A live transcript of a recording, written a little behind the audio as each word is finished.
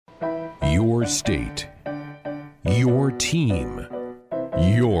Your state, your team,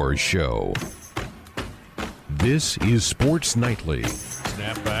 your show. This is Sports Nightly.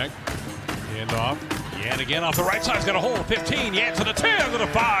 Snap back, hand off. Yan again off the right side. He's got a hole. 15. Yan to the 10, to the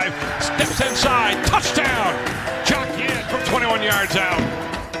 5. Steps inside. Touchdown. Chuck Yan from 21 yards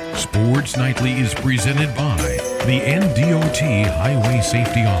out. Sports Nightly is presented by the NDOT Highway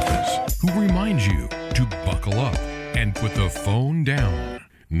Safety Office, who reminds you to buckle up and put the phone down.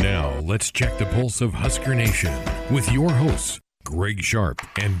 Now, let's check the pulse of Husker Nation with your hosts, Greg Sharp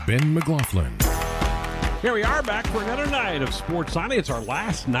and Ben McLaughlin. Here we are back for another night of Sports Nightly. It's our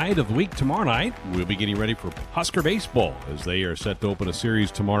last night of the week. Tomorrow night, we'll be getting ready for Husker baseball as they are set to open a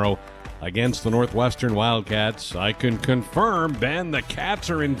series tomorrow against the Northwestern Wildcats. I can confirm, Ben, the Cats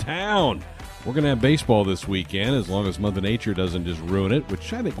are in town. We're going to have baseball this weekend as long as Mother Nature doesn't just ruin it,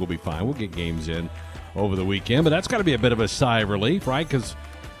 which I think will be fine. We'll get games in over the weekend, but that's got to be a bit of a sigh of relief, right? Because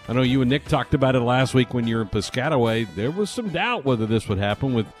I know you and Nick talked about it last week when you were in Piscataway. There was some doubt whether this would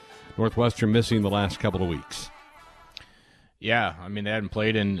happen with Northwestern missing the last couple of weeks. Yeah, I mean, they hadn't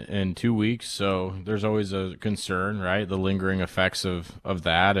played in 2 weeks, so there's always a concern, right? The lingering effects of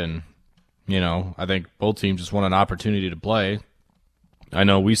that. And, you know, I think both teams just want an opportunity to play. I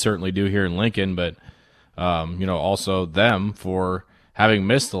know we certainly do here in Lincoln, but, you know, also them for having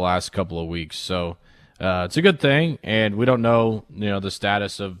missed the last couple of weeks. So it's a good thing, and we don't know, you know, the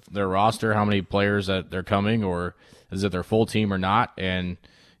status of their roster, how many players that they're coming, or is it their full team or not. And,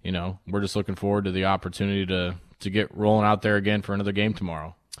 you know, we're just looking forward to the opportunity to get rolling out there again for another game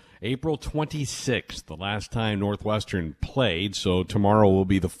tomorrow. April 26th, the last time Northwestern played, so tomorrow will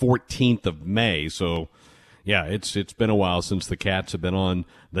be the 14th of May. So, yeah, it's been a while since the Cats have been on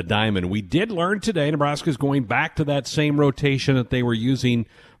the diamond. We did learn today Nebraska's going back to that same rotation that they were using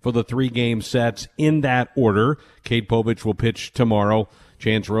for the 3-game sets in that order. Cade Povich will pitch tomorrow,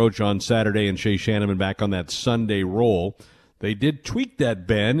 Chance Roach on Saturday, and Shea Shanneman back on that Sunday roll. They did tweak that,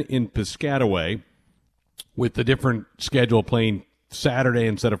 Ben, in Piscataway with the different schedule, playing Saturday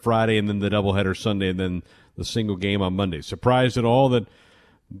instead of Friday, and then the doubleheader Sunday, and then the single game on Monday. Surprised at all that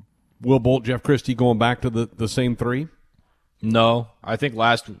Will Bolt, Jeff Christie going back to the same three? No, I think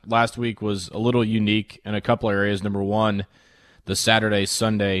last week was a little unique in a couple areas. Number one, the Saturday,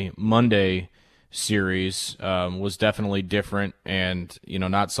 Sunday, Monday series was definitely different, and, you know,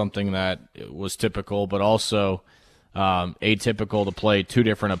 not something that was typical, but also atypical to play two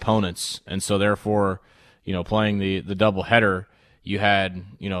different opponents. And so therefore, you know, playing the doubleheader, you had,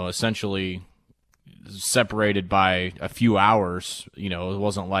 you know, essentially separated by a few hours. You know, it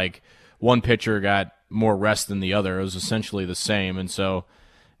wasn't like one pitcher got more rest than the other. It was essentially the same. And so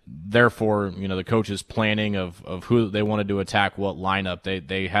therefore, you know, the coaches' planning of who they wanted to attack, what lineup,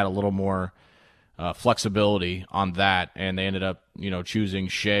 they had a little more flexibility on that, and they ended up, you know, choosing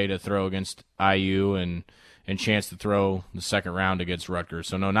Shea to throw against IU and Chance to throw the second round against Rutgers.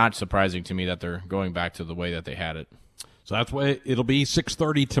 So, no, not surprising to me that they're going back to the way that they had it. So that's why it'll be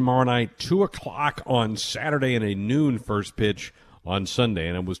 6:30 tomorrow night, 2 o'clock on Saturday, and a noon first pitch on Sunday.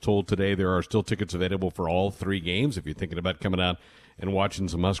 And I was told today there are still tickets available for all 3 games. If you're thinking about coming out and watching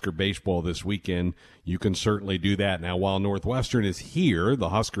some Husker baseball this weekend, you can certainly do that. Now, while Northwestern is here, the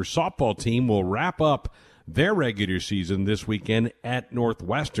Husker softball team will wrap up their regular season this weekend at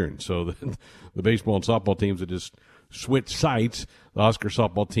Northwestern. So the baseball and softball teams that just switch sites. The Husker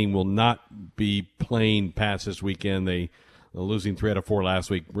softball team will not be playing past this weekend. The losing 3 out of 4 last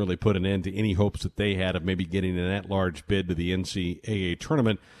week really put an end to any hopes that they had of maybe getting an at-large bid to the NCAA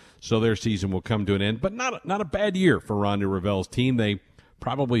tournament. So their season will come to an end. But not a bad year for Rhonda Ravel's team. They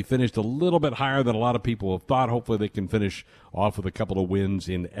probably finished a little bit higher than a lot of people have thought. Hopefully they can finish off with a couple of wins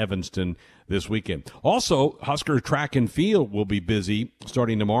in Evanston this weekend. Also, Husker track and field will be busy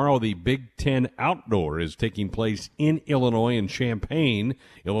starting tomorrow. The Big Ten Outdoor is taking place in Illinois, in Champaign,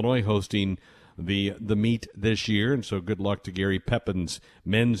 Illinois, hosting the meet this year. And so good luck to Gary Pepin's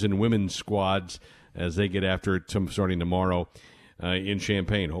men's and women's squads as they get after it starting tomorrow in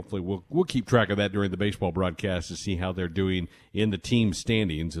Champaign. Hopefully we'll keep track of that during the baseball broadcast to see how they're doing in the team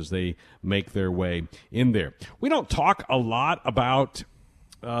standings as they make their way in there. We don't talk a lot about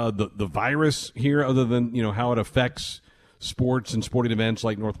the virus here, other than, you know, how it affects sports and sporting events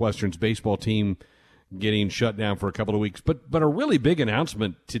like Northwestern's baseball team getting shut down for a couple of weeks. But a really big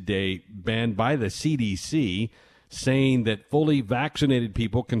announcement today, Ben, by the CDC, saying that fully vaccinated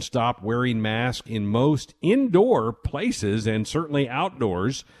people can stop wearing masks in most indoor places and certainly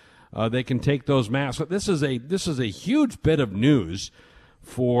outdoors. They can take those masks. This is a huge bit of news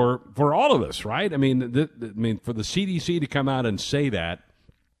for all of us, right? I mean, for the CDC to come out and say that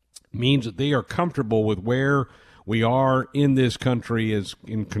means that they are comfortable with where we are in this country is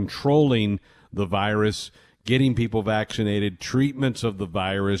in controlling the virus, getting people vaccinated, treatments of the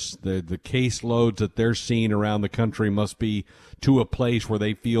virus, the caseloads that they're seeing around the country must be to a place where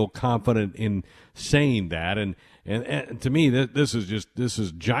they feel confident in saying that. And to me, this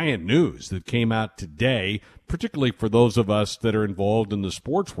is giant news that came out today, particularly for those of us that are involved in the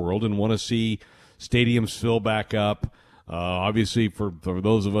sports world and want to see stadiums fill back up. Obviously, for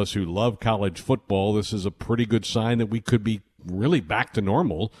those of us who love college football, this is a pretty good sign that we could be really back to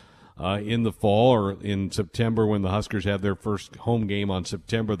normal in the fall or in September when the Huskers have their first home game on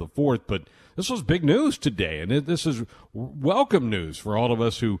September the 4th. But this was big news today, and this is welcome news for all of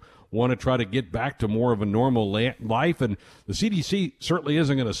us who want to try to get back to more of a normal life. And the CDC certainly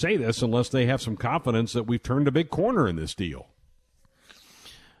isn't going to say this unless they have some confidence that we've turned a big corner in this deal.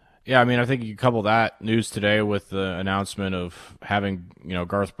 Yeah, I mean, I think you couple that news today with the announcement of having,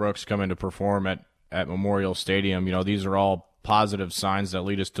 Garth Brooks come in to perform at Memorial Stadium. These are all positive signs that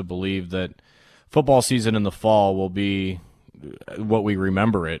lead us to believe that football season in the fall will be what we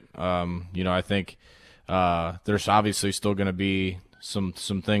remember it. I think there's obviously still going to be some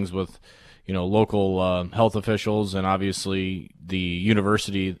things with, local health officials and obviously the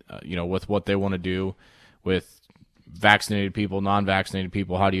university, with what they want to do with vaccinated people, non-vaccinated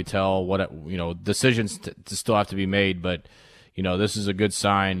people. How do you tell what, decisions to still have to be made, but, this is a good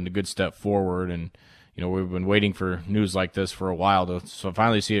sign, a good step forward. And, we've been waiting for news like this for a while so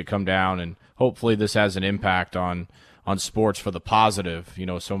finally see it come down, and hopefully this has an impact on sports for the positive.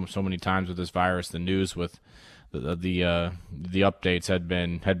 So many times with this virus, the news with the updates had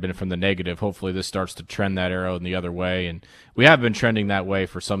been from the negative. Hopefully this starts to trend that arrow in the other way, and we have been trending that way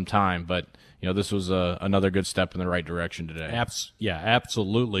for some time, but this was another good step in the right direction today. Yeah,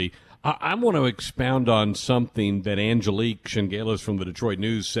 absolutely. I want to expound on something that Angelique Shengelis from the Detroit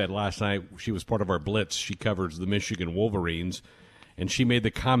News said last night. She was part of our Blitz. She covers the Michigan Wolverines, and she made the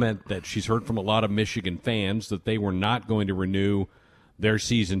comment that she's heard from a lot of Michigan fans that they were not going to renew their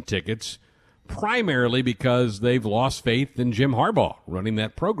season tickets, primarily because they've lost faith in Jim Harbaugh running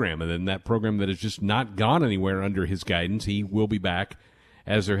that program, and then that program that has just not gone anywhere under his guidance. He will be back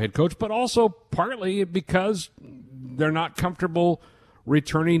as their head coach, but also partly because they're not comfortable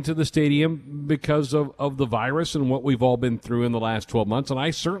returning to the stadium because of the virus and what we've all been through in the last 12 months. And I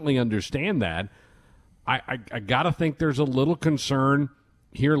certainly understand that. I got to think there's a little concern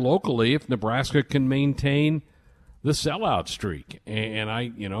here locally if Nebraska can maintain the sellout streak. And I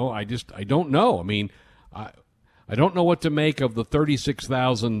don't know. I mean, I don't know what to make of the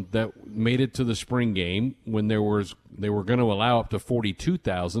 36,000 that made it to the spring game when they were going to allow up to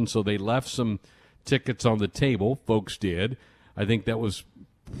 42,000. So they left some tickets on the table. Folks did. I think that was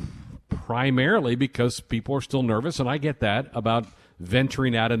primarily because people are still nervous, and I get that, about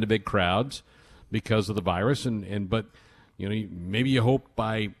venturing out into big crowds because of the virus. But maybe you hope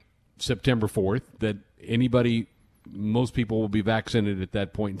by September 4th that most people will be vaccinated at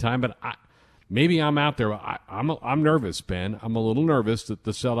that point in time. But maybe I'm out there. I'm nervous, Ben. I'm a little nervous that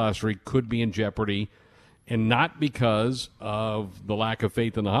the sellout streak could be in jeopardy, and not because of the lack of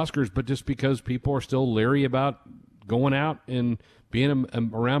faith in the Huskers, but just because people are still leery about going out and being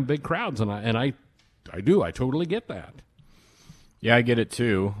around big crowds. And I totally get that. Yeah, I get it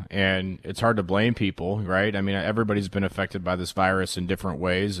too. And it's hard to blame people, right? I mean, everybody's been affected by this virus in different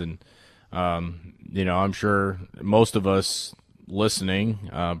ways. And, I'm sure most of us listening,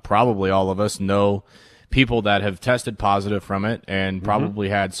 probably all of us, know people that have tested positive from it and probably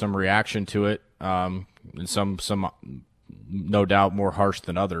had some reaction to it, and some no doubt more harsh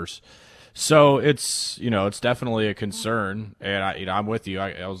than others. So it's definitely a concern, and I'm with you.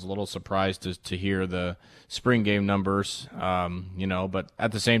 I was a little surprised to hear the spring game numbers, but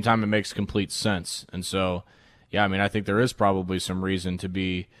at the same time, it makes complete sense. And so, yeah, I mean, I think there is probably some reason to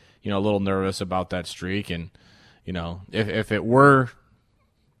be, a little nervous about that streak. And, if it were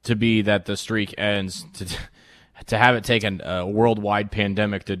to be that the streak ends, to have it take a worldwide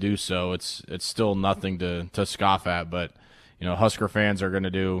pandemic to do so, it's still nothing to scoff at. But Husker fans are going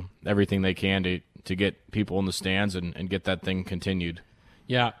to do everything they can to get people in the stands and get that thing continued.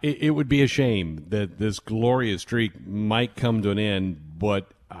 Yeah, it would be a shame that this glorious streak might come to an end,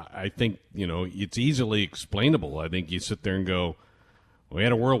 but I think, it's easily explainable. I think you sit there and go, we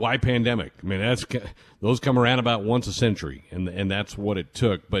had a worldwide pandemic. I mean, those come around about once a century, and that's what it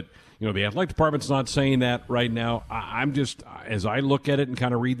took. But, the athletic department's not saying that right now. I'm just, as I look at it and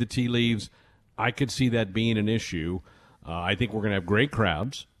kind of read the tea leaves, I could see that being an issue. I think we're going to have great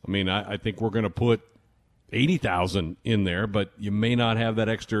crowds. I mean, I think we're going to put 80,000 in there, but you may not have that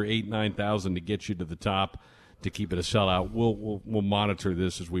extra 9,000 to get you to the top to keep it a sellout. We'll monitor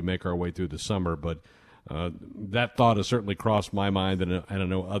this as we make our way through the summer, but that thought has certainly crossed my mind, and I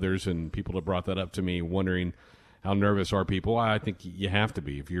know others, and people have brought that up to me, wondering how nervous are people. I think you have to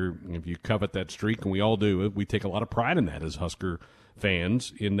be if you covet that streak, and we all do. We take a lot of pride in that as Husker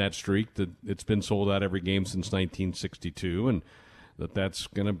fans, in that streak that it's been sold out every game since 1962, and that's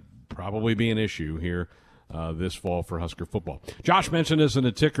going to probably be an issue here this fall for Husker football. Josh mentioned this in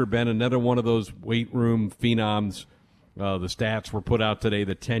the ticker, Ben, another one of those weight room phenoms. The stats were put out today,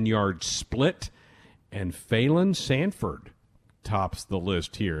 the 10-yard split, and Phelan Sanford tops the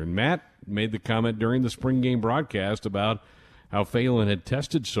list here. And Matt made the comment during the spring game broadcast about how Phelan had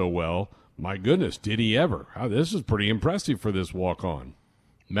tested so well. My goodness, did he ever? This is pretty impressive for this walk-on.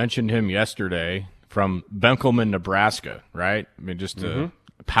 Mentioned him yesterday from Benkelman, Nebraska, right? I mean, just a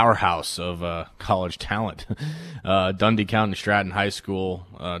powerhouse of college talent. Dundee County Stratton High School,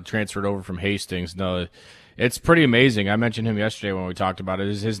 transferred over from Hastings. No, it's pretty amazing. I mentioned him yesterday when we talked about it.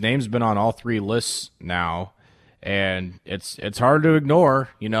 His name's been on all three lists now, and it's hard to ignore,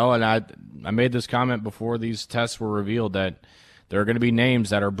 And I made this comment before these tests were revealed that there are going to be names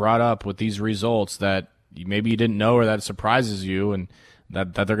that are brought up with these results that maybe you didn't know or that surprises you, and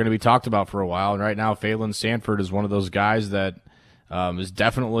that they're going to be talked about for a while. And right now, Phelan Sanford is one of those guys that is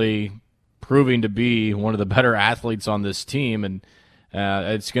definitely proving to be one of the better athletes on this team, and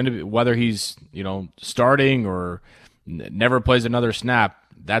it's going to be whether he's starting or never plays another snap.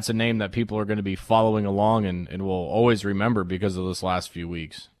 That's a name that people are going to be following along and will always remember because of this last few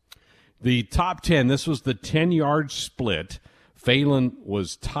weeks. The top 10. This was the 10-yard split. Phelan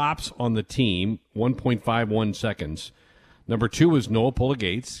was tops on the team, 1.51 seconds. Number 2 was Noah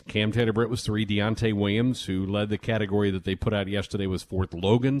Pulla-Gates. Cam Taylor-Britt was 3. Deontay Williams, who led the category that they put out yesterday, was 4th.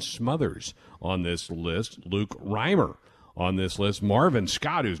 Logan Smothers on this list. Luke Reimer on this list. Marvin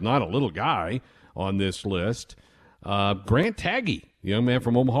Scott, who's not a little guy, on this list. Grant Taggy, the young man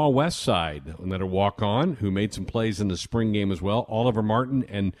from Omaha West Side, another walk-on who made some plays in the spring game as well. Oliver Martin,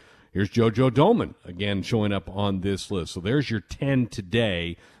 and here's JoJo Doman, again, showing up on this list. So there's your 10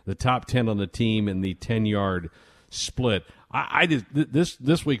 today, the top 10 on the team in the 10-yard split.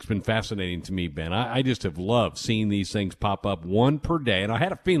 This week's been fascinating to me, Ben. I just have loved seeing these things pop up one per day, and I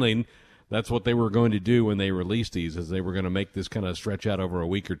had a feeling that's what they were going to do when they released these, is they were going to make this kind of stretch out over a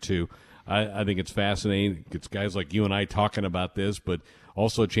week or two. I think it's fascinating. It's guys like you and I talking about this, but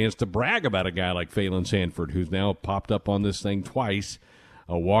also a chance to brag about a guy like Phelan Sanford, who's now popped up on this thing twice,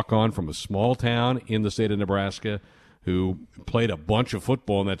 a walk-on from a small town in the state of Nebraska, who played a bunch of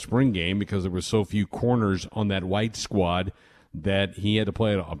football in that spring game because there were so few corners on that white squad that he had to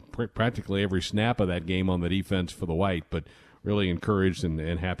play practically every snap of that game on the defense for the white, but really encouraged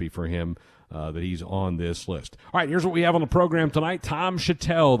and happy for him that he's on this list. All right, here's what we have on the program tonight. Tom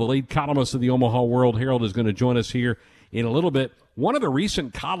Shatel, the lead columnist of the Omaha World Herald, is going to join us here in a little bit. One of the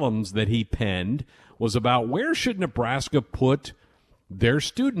recent columns that he penned was about where should Nebraska put their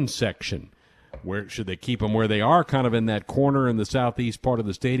student section. Where should they keep them where they are, kind of in that corner in the southeast part of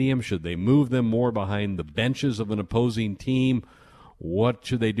the stadium? Should they move them more behind the benches of an opposing team? What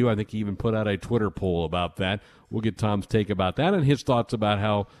should they do? I think he even put out a Twitter poll about that. We'll get Tom's take about that and his thoughts about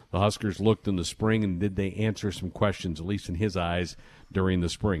how the Huskers looked in the spring and did they answer some questions, at least in his eyes, during the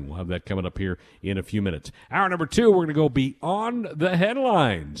spring. We'll have that coming up here in a few minutes. Hour number 2, we're going to go beyond the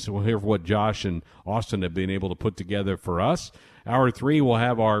headlines. We'll hear what Josh and Austin have been able to put together for us. Hour 3, we'll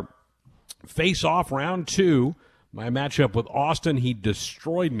have our Faceoff round 2. My matchup with Austin. He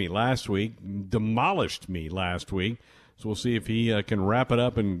destroyed me last week, demolished me last week. So we'll see if he can wrap it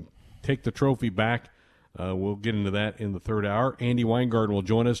up and take the trophy back. We'll get into that in the third hour. Andy Weingarten will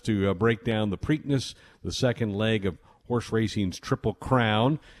join us to break down the Preakness, the second leg of horse racing's Triple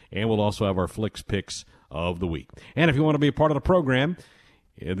Crown, and we'll also have our Flix Pix of the week. And if you want to be a part of the program,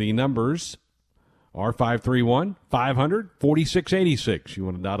 the numbers are 531-500-4686. You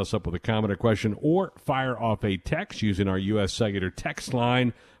want to dot us up with a comment or question or fire off a text using our U.S. Cellular text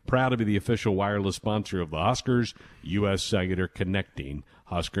line. Proud to be the official wireless sponsor of the Huskers, U.S. Cellular, connecting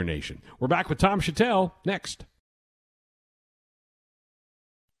Husker Nation. We're back with Tom Shatel next.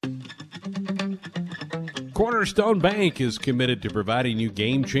 Cornerstone Bank is committed to providing you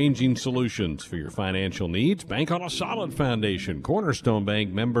game-changing solutions for your financial needs. Bank on a solid foundation. Cornerstone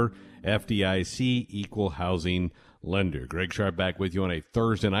Bank, member FDIC, equal housing lender. Greg Sharp back with you on a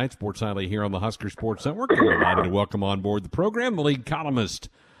Thursday night. Sports Nightly here on the Husker Sports Network. We're delighted to welcome on board the program the lead columnist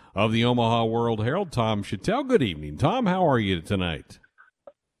of the Omaha World Herald, Tom Shatel. Good evening, Tom. How are you tonight?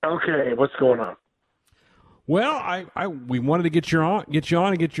 Okay, what's going on? Well, we wanted to get you on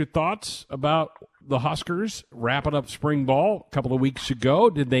and get your thoughts about the Huskers wrapping up spring ball a couple of weeks ago.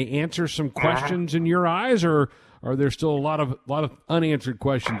 Did they answer some questions in your eyes, or are there still a lot of unanswered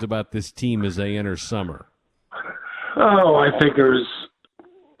questions about this team as they enter summer? Oh, I think there's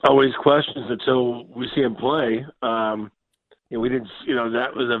always questions until we see him play. We didn't,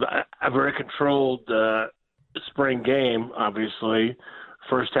 that was a very controlled spring game, obviously.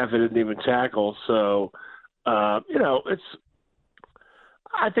 First half, they didn't even tackle. So, it's –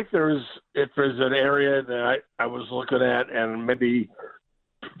 I think if there's an area that I was looking at and maybe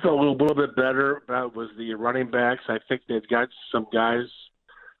felt a little bit better about was the running backs. I think they've got some guys.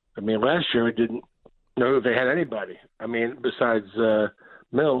 I mean, last year we didn't know if they had anybody. I mean, besides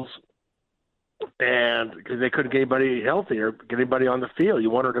Mills, and because they couldn't get anybody healthy or get anybody on the field. You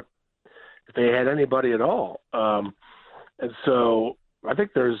wondered if they had anybody at all. And so I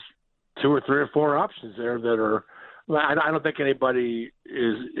think there's 2 or 3 or 4 options there that are. I don't think anybody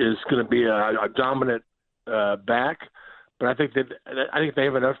is going to be a dominant back, but I think they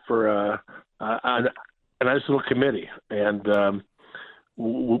have enough for a nice little committee and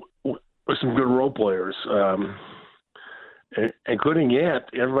with some good role players, including Yant.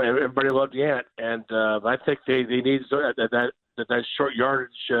 Everybody loved Yant, and I think they need that short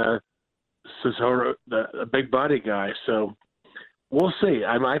yardage, sort of a big body guy. So we'll see.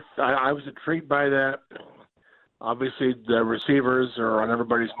 I was intrigued by that. Obviously, the receivers are on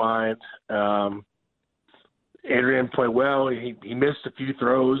everybody's mind. Adrian played well. He missed a few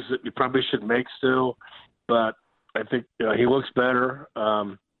throws that he probably should make still, but I think he looks better.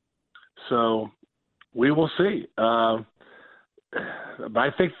 So we will see. But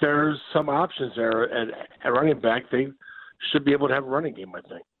I think there's some options there at running back. They should be able to have a running game, I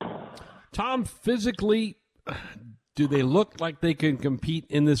think. Tom, physically, do they look like they can compete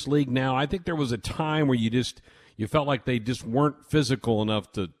in this league now? I think there was a time where you felt like they just weren't physical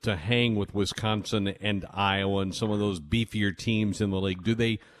enough to hang with Wisconsin and Iowa and some of those beefier teams in the league.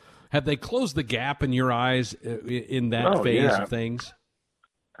 Have they closed the gap in your eyes in that phase of things?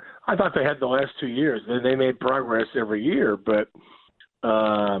 I thought they had the last 2 years. They made progress every year, but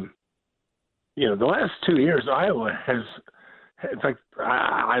the last 2 years Iowa has. In fact,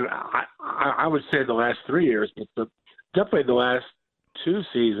 I would say the last 3 years, but definitely the last 2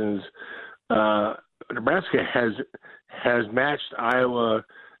 seasons. Nebraska has matched Iowa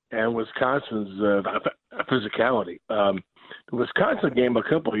and Wisconsin's physicality. The Wisconsin game a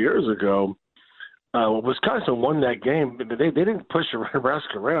couple of years ago, Wisconsin won that game. They didn't push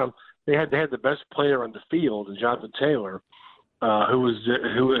Nebraska around. They had the best player on the field, Jonathan Taylor, who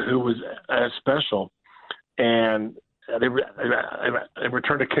was special, and they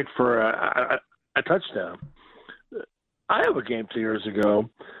returned a kick for a touchdown. Iowa game 2 years ago,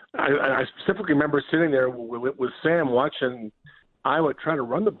 I specifically remember sitting there with Sam watching Iowa try to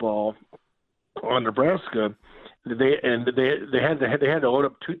run the ball on Nebraska. They had to load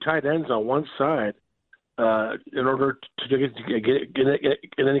up 2 tight ends on one side in order to get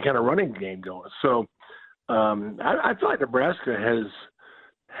any kind of running game going. So I feel like Nebraska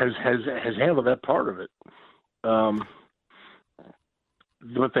has handled that part of it.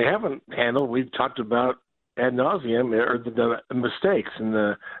 What they haven't handled, we've talked about ad nauseum, are the mistakes and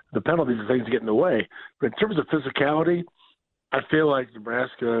the penalties and things get in the way. But in terms of physicality, I feel like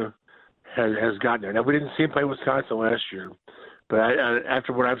Nebraska has gotten there. Now, we didn't see him play Wisconsin last year, but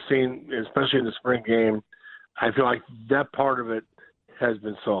after what I've seen, especially in the spring game, I feel like that part of it has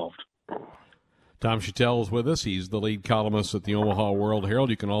been solved. Tom Shatel is with us. He's the lead columnist at the Omaha World Herald.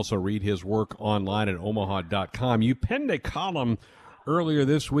 You can also read his work online at omaha.com. You penned a column earlier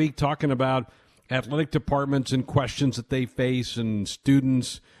this week talking about athletic departments and questions that they face and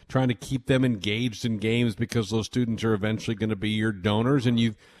students trying to keep them engaged in games because those students are eventually going to be your donors. And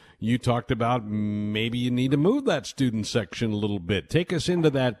you talked about maybe you need to move that student section a little bit. Take us into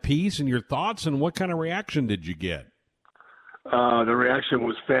that piece and your thoughts, and what kind of reaction did you get? The reaction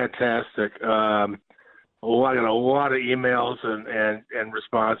was fantastic. I got a lot of emails and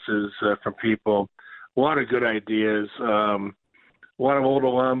responses from people. A lot of good ideas. A lot of old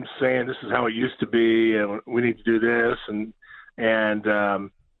alums saying this is how it used to be, and we need to do this. And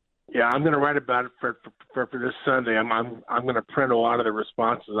I'm going to write about it for this Sunday. I'm going to print a lot of the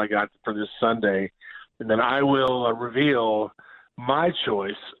responses I got for this Sunday, and then I will reveal my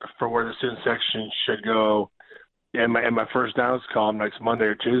choice for where the student section should go in my first downs column next Monday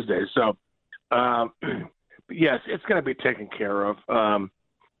or Tuesday. So, yes, it's going to be taken care of.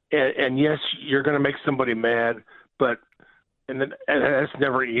 And yes, you're going to make somebody mad, but and that's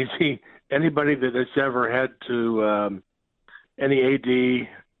never easy. Anybody that's ever had to any AD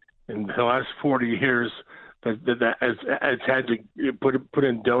in the last 40 years that has had to put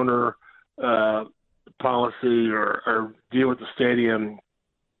in donor policy or deal with the stadium,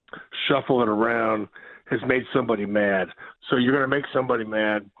 shuffle it around, has made somebody mad. So you're going to make somebody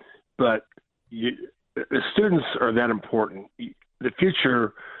mad, but the students are that important. The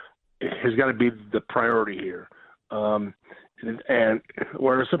future has got to be the priority here. And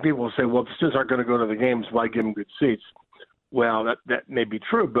where some people will say, well, if the students aren't going to go to the games, why give them good seats? Well, that may be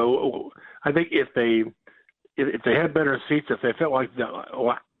true, but I think if they had better seats, if they felt like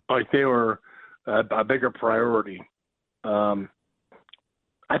they were a bigger priority, I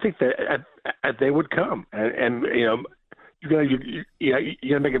think that they would come. And you got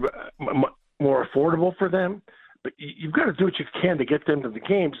to make it more affordable for them. But you've got to do what you can to get them to the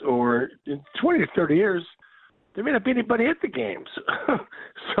games, or in 20 to 30 years, there may not be anybody at the games.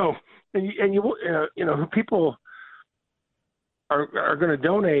 So, people are going to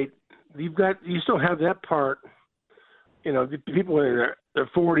donate. You still have that part. The people in their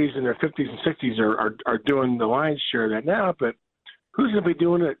 40s and their 50s and 60s are doing the lion's share of that now. But who's going to be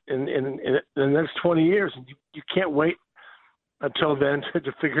doing it in the next 20 years? And you can't wait until then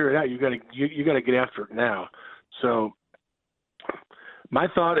to figure it out. You got to get after it now. So my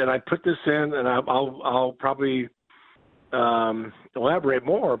thought, and I put this in, and I'll probably elaborate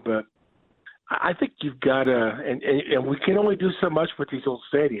more, but I think you've got to, and we can only do so much with these old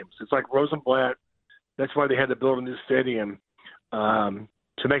stadiums. It's like Rosenblatt. That's why they had to build a new stadium to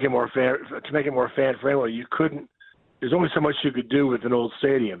make it more fan friendly. You couldn't. There's only so much you could do with an old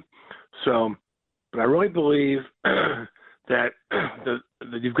stadium. So, but I really believe that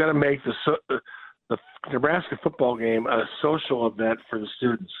you've got to make the Nebraska football game a social event for the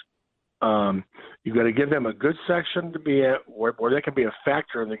students. You've got to give them a good section to be at where they can be a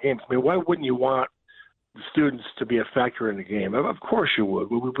factor in the game. I mean, why wouldn't you want the students to be a factor in the game? Of course you would.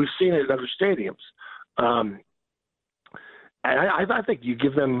 We've seen it at other stadiums. And I think you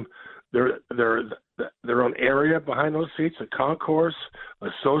give them their own area behind those seats, a concourse, a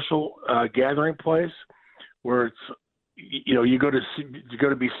social gathering place where it's you go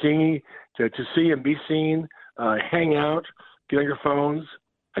to be seen, to see and be seen, hang out, get on your phones.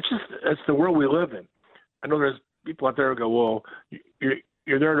 That's the world we live in. I know there's people out there who go, well,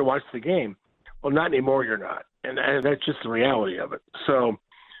 you're there to watch the game. Well, not anymore. You're not, and that's just the reality of it. So,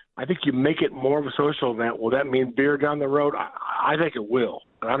 I think you make it more of a social event. Will that mean beer down the road? I think it will.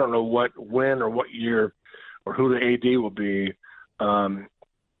 And I don't know when or what year or who the AD will be.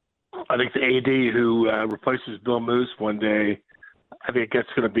 I think the AD who replaces Bill Moose one day, I think that's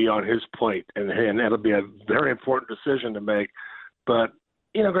going to be on his plate, and that'll be a very important decision to make. But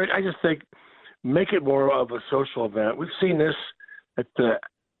Greg, I just think make it more of a social event. We've seen this at the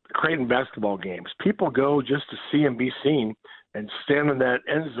Creighton basketball games. People go just to see and be seen and stand in that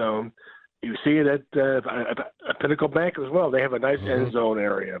end zone. You see it at Pinnacle Bank as well. They have a nice end zone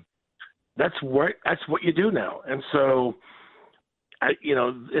area. That's what you do now. And so,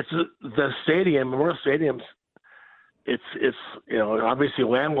 it's the stadium, Memorial Stadium's. It's obviously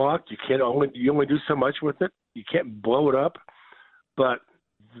landlocked. You only do so much with it. You can't blow it up, but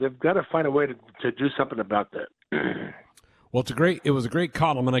they've got to find a way to do something about that. Well, it was a great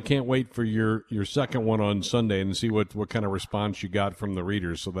column, and I can't wait for your second one on Sunday and see what kind of response you got from the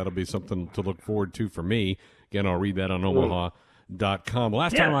readers. So that'll be something to look forward to for me. Again, I'll read that on Omaha.com.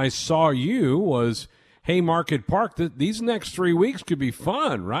 Last time I saw you was Haymarket Park. These next 3 weeks could be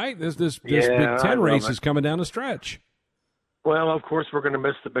fun, right? This Big Ten race is coming down the stretch. Well, of course, we're going to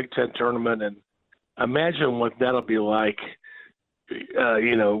miss the Big Ten tournament, and imagine what that'll be like.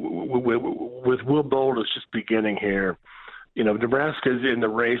 With Will Boulder just beginning here. Nebraska's in the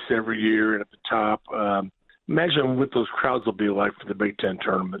race every year and at the top. Imagine what those crowds will be like for the Big Ten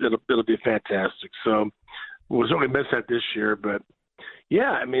tournament. It'll be fantastic. So we'll certainly miss that this year, but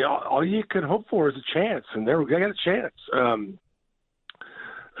yeah, I mean, all you can hope for is a chance, and I got a chance.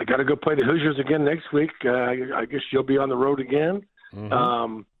 I got to go play the Hoosiers again next week. I guess you'll be on the road again.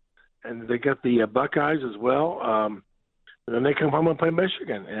 Mm-hmm. And they got the Buckeyes as well. And then they come home and play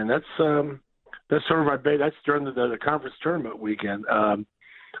Michigan, and that's sort of our base. That's during the conference tournament weekend,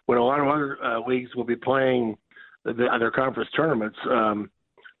 when a lot of other leagues will be playing their conference tournaments.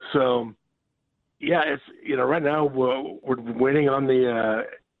 So, yeah, it's right now we're waiting on the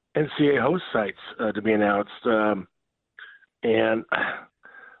NCAA host sites to be announced, and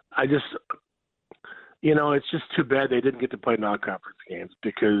I just it's just too bad they didn't get to play non-conference games,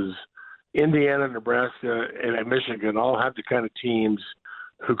 because Indiana, Nebraska, and Michigan all have the kind of teams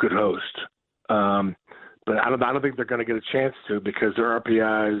who could host. But I don't think they're going to get a chance to, because their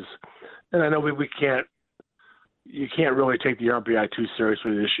RPIs, and I know you can't really take the RPI too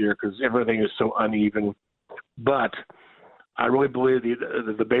seriously this year because everything is so uneven. But I really believe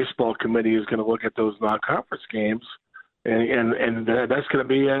the baseball committee is going to look at those non-conference games, and that's going to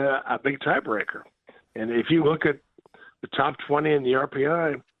be a big tiebreaker. And if you look at the top 20 in the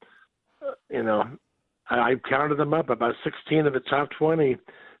RPI, I counted them up. About 16 of the top 20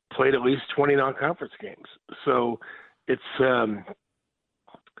 played at least 20 non-conference games. So it's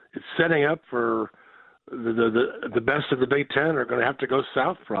setting up for the best of the Big Ten are going to have to go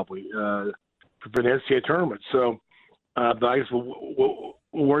south probably for the NCAA tournament. So but I guess we'll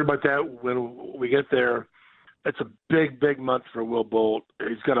worry about that when we get there. It's a big month for Will Bolt.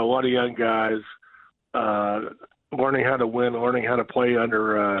 He's got a lot of young guys learning how to win, learning how to play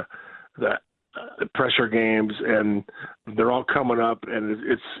under the pressure games, and they're all coming up, and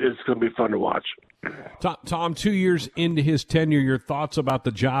it's going to be fun to watch. Tom, 2 years into his tenure, your thoughts about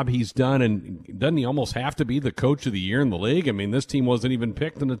the job he's done, and doesn't he almost have to be the coach of the year in the league? I mean, this team wasn't even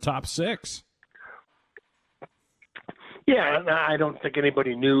picked in the top 6. Yeah, I don't think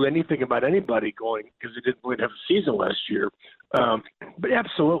anybody knew anything about anybody going because they didn't really have a season last year. But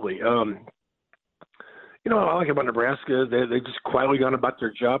absolutely. I like about Nebraska. They just quietly gone about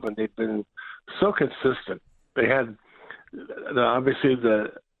their job, and they've been so consistent. They had obviously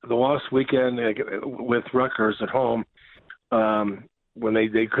the lost weekend with Rutgers at home when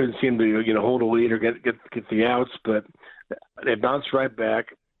they couldn't seem to hold a lead or get the outs, but they bounced right back.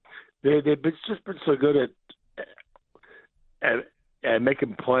 They've just been so good at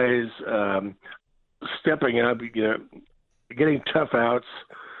making plays, stepping up, getting tough outs,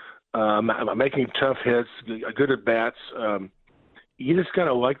 making tough hits, good at bats. You just kind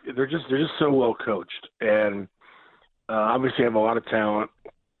of they're just so well coached, and obviously have a lot of talent.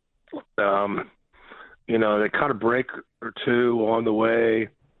 They caught a break or two along the way.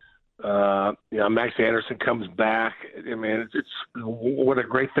 Max Anderson comes back. I mean, it's what a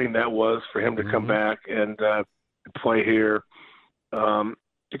great thing that was for him to come back and play here.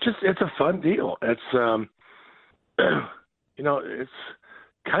 It's a fun deal. It's it's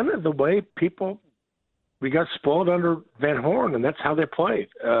kind of the way we got spoiled under Van Horn, and that's how they played.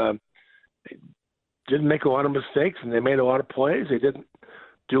 They didn't make a lot of mistakes, and they made a lot of plays. They didn't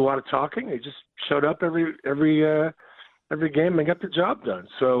do a lot of talking. They just showed up every game and got the job done.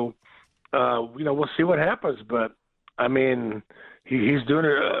 So we'll see what happens, but I mean, he's doing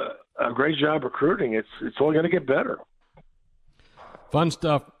a great job recruiting. It's only going to get better. Fun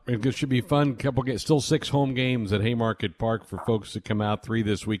stuff. It should be fun. Still 6 home games at Haymarket Park for folks to come out. 3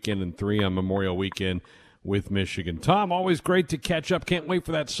 this weekend and 3 on Memorial Weekend with Michigan. Tom, always great to catch up. Can't wait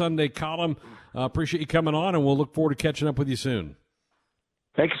for that Sunday column. Appreciate you coming on, and we'll look forward to catching up with you soon.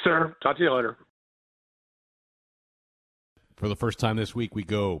 Thank you, sir. Talk to you later. For the first time this week, we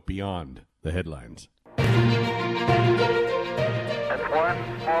go beyond the headlines. It's one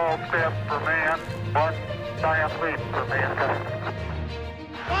small step for man, one giant leap for mankind.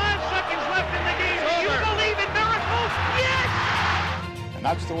 5 seconds left in the game. Do you believe in miracles? Yes! And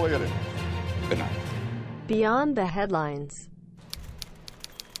that's the way it is. Good night. Beyond the headlines.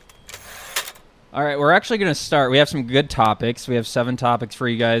 All right, we're actually going to start. We have some good topics. We have 7 topics for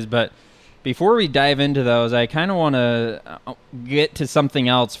you guys, but before we dive into those, I kind of want to get to something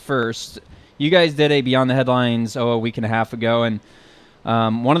else first. You guys did a Beyond the Headlines a week and a half ago, and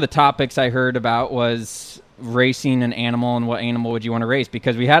one of the topics I heard about was racing an animal and what animal would you want to race,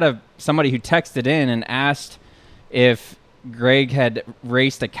 because we had somebody who texted in and asked if Greg had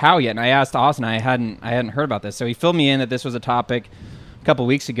raced a cow yet, and I asked Austin. I hadn't heard about this, so he filled me in that this was a topic a couple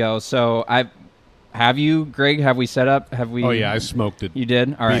weeks ago. So have you, Greg? Have we set up? Have we? Oh yeah, I smoked it. You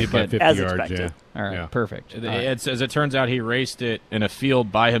did? All right, good. 50 As yards, expected. All right, yeah. Perfect. As it turns out, he raced it in a field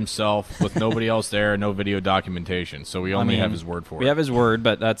by himself with nobody else there, no video documentation. So we only have his word for it. We have his word,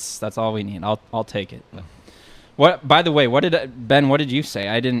 but that's all we need. I'll take it. What? By the way, Ben? What did you say?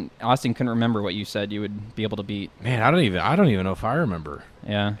 Austin couldn't remember what you said. You would be able to beat. Man, I don't even know if I remember.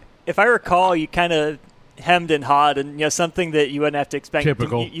 Yeah. If I recall, you kind of hemmed and hawed, and something that you wouldn't have to expect.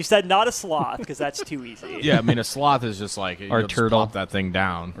 Typical. You said not a sloth because that's too easy. Yeah, I mean a sloth is just like or a turtle. Plop that thing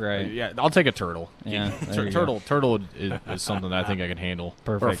down. Right. Yeah, I'll take a turtle. Yeah. Turtle is something that I think I can handle.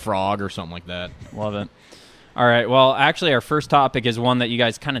 Perfect. Or a frog or something like that. Love it. All right. Well, actually, our first topic is one that you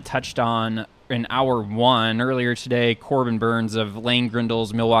guys kind of touched on in hour 1 earlier today. Corbin Burns of Lane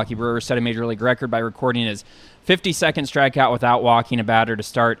Grindel's Milwaukee Brewers set a major league record by recording his 52nd strikeout without walking a batter to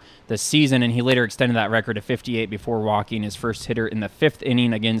start the season, and he later extended that record to 58 before walking his first hitter in the 5th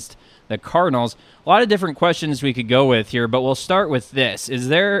inning against the Cardinals. A lot of different questions we could go with here, but we'll start with this. Is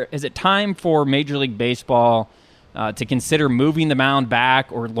it time for Major League Baseball to consider moving the mound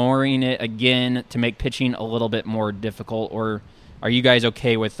back or lowering it again to make pitching a little bit more difficult, or are you guys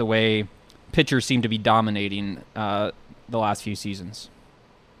okay with the way pitchers seem to be dominating the last few seasons?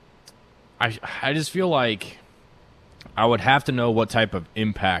 I just feel like I would have to know what type of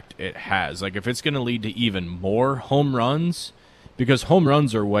impact it has. Like if it's going to lead to even more home runs, because home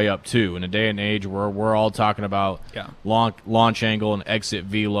runs are way up too in a day and age where we're all talking about launch angle and exit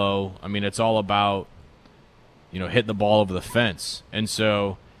velo. I mean, it's all about, hitting the ball over the fence. And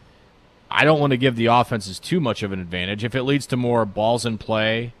so I don't want to give the offenses too much of an advantage. If it leads to more balls in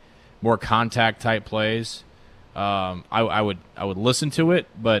play, more contact type plays, I would listen to it.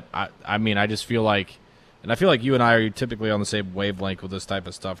 But I just feel like, and I feel like you and I are typically on the same wavelength with this type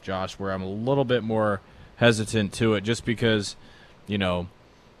of stuff, Josh, where I'm a little bit more hesitant to it just because,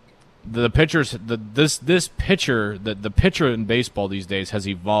 the pitchers, the pitcher in baseball these days has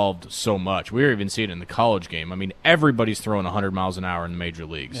evolved so much. We're even seeing it in the college game. I mean, everybody's throwing 100 miles an hour in the major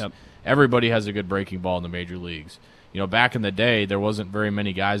leagues. Yep. Everybody has a good breaking ball in the major leagues. Back in the day, there wasn't very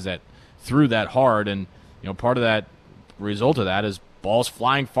many guys that threw that hard, and part of that result of that is balls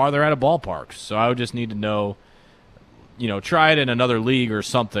flying farther out of ballparks. So I would just need to know, try it in another league or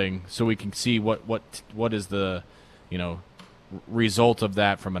something so we can see what is the, result of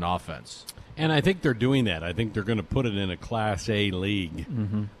that from an offense. And I think they're doing that. I think they're going to put it in a Class A league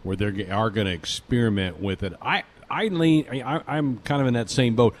where they are going to experiment with it. I'm kind of in that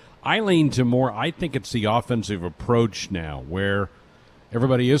same boat. I lean to more, I think it's the offensive approach now where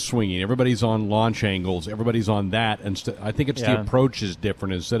everybody is swinging. Everybody's on launch angles. Everybody's on that. And I think it's the approach is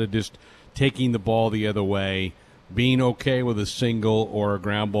different. Instead of just taking the ball the other way, being okay with a single or a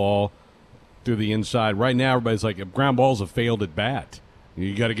ground ball through the inside. Right now, everybody's like, if ground balls have failed at bat,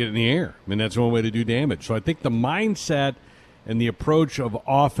 you got to get it in the air. I mean, that's one way to do damage. So I think the mindset and the approach of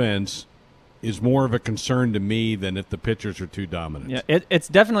offense is more of a concern to me than if the pitchers are too dominant. Yeah, it's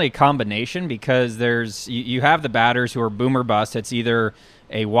definitely a combination because you have the batters who are boom or bust. It's either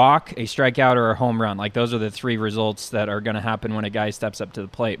a walk, a strikeout, or a home run. Like those are the three results that are going to happen when a guy steps up to the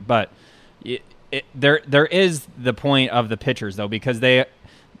plate. But there is the point of the pitchers though, because they,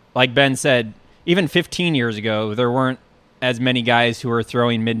 like Ben said, even 15 years ago there weren't as many guys who were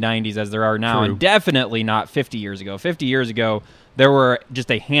throwing mid-90s as there are now. True. And definitely not 50 years ago. 50 years ago, there were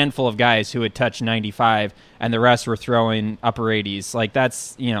just a handful of guys who had touched 95, and the rest were throwing upper 80s. Like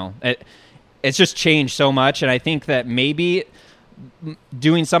that's, it's just changed so much, and I think that maybe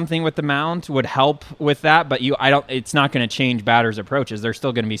doing something with the mound would help with that. But it's not going to change batters' approaches. They're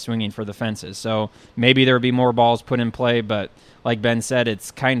still going to be swinging for the fences. So maybe there would be more balls put in play, but like Ben said,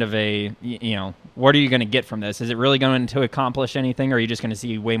 it's kind of a, what are you going to get from this? Is it really going to accomplish anything, or are you just going to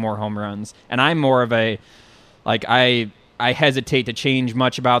see way more home runs? And I'm more of a, like, I hesitate to change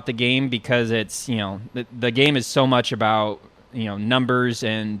much about the game because it's, the game is so much about, numbers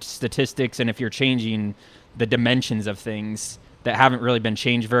and statistics. And if you're changing the dimensions of things that haven't really been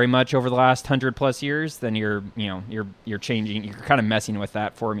changed very much over the last 100+ years, then you're changing, you're kind of messing with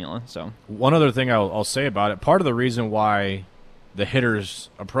that formula. So one other thing I'll say about it, part of the reason why the hitters'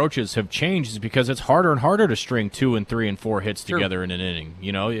 approaches have changed is because it's harder and harder to string 2 and 3 and 4 hits together in an inning.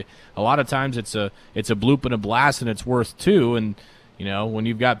 A lot of times it's a bloop and a blast and it's worth 2. And when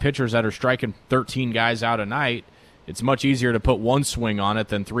you've got pitchers that are striking 13 guys out a night, it's much easier to put one swing on it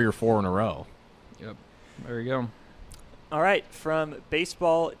than 3 or 4 in a row. Yep, there you go. All right, from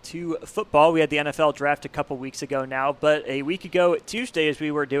baseball to football, we had the NFL draft a couple weeks ago now, but a week ago, Tuesday, as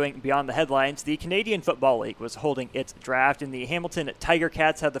we were doing Beyond the Headlines, the Canadian Football League was holding its draft, and the Hamilton Tiger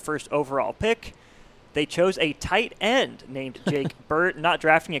Cats had the first overall pick. They chose a tight end named Jake Burt. Not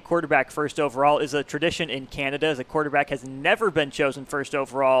drafting a quarterback first overall is a tradition in Canada, as a quarterback has never been chosen first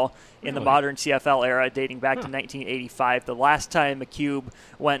overall in the modern CFL era, dating back to 1985. The last time McCube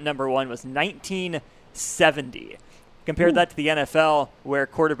went number 1 was 1970. Compare that to the NFL, where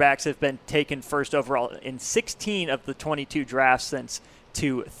quarterbacks have been taken first overall in 16 of the 22 drafts since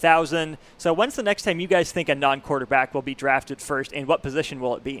 2000. So when's the next time you guys think a non-quarterback will be drafted first, and what position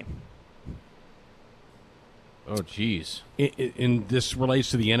will it be? Oh, geez. And this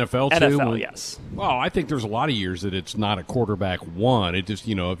relates to the NFL, too? NFL, yes. Well, I think there's a lot of years that it's not a quarterback one. It just,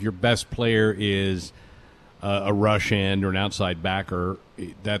 if your best player is a rush end or an outside backer,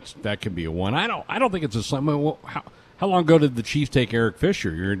 that can be a one. I don't think it's a something. How long ago did the Chiefs take Eric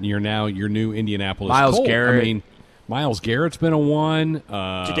Fisher? You're now your new Indianapolis Myles Colt. Garrett. I mean, Myles Garrett's been a one.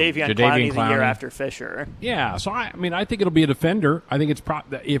 Jadeveon Clowney the year after Fisher. Yeah, so I think it'll be a defender. I think it's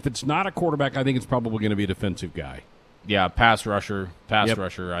if it's not a quarterback, I think it's probably going to be a defensive guy. Yeah, pass rusher.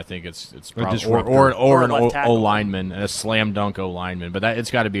 I think it's probably or an O lineman, a slam dunk O lineman. But it's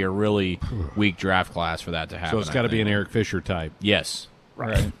got to be a really weak draft class for that to happen. So it's got to be an Eric Fisher type. Yes.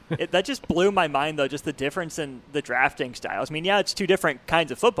 Right. That just blew my mind, though, just the difference in the drafting styles. I mean, yeah, it's two different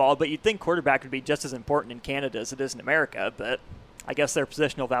kinds of football, but you'd think quarterback would be just as important in Canada as it is in America. But I guess their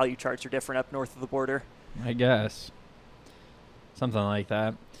positional value charts are different up north of the border. I guess. Something like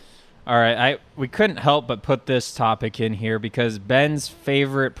that. All right, we couldn't help but put this topic in here because Ben's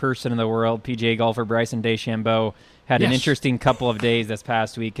favorite person in the world, PGA golfer Bryson DeChambeau, had an interesting couple of days this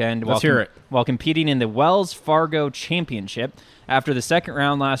past weekend while competing in the Wells Fargo Championship. After the second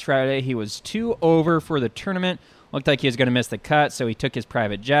round last Friday, he was 2 over for the tournament. Looked like he was going to miss the cut, so he took his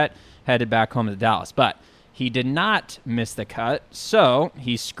private jet, headed back home to Dallas. But he did not miss the cut, so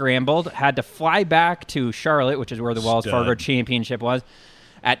he scrambled, had to fly back to Charlotte, which is where the Wells Fargo Championship was.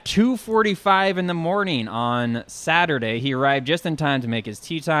 At 2:45 in the morning on Saturday, he arrived just in time to make his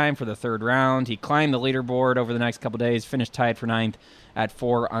tee time for the third round. He climbed the leaderboard over the next couple days, finished tied for 9th at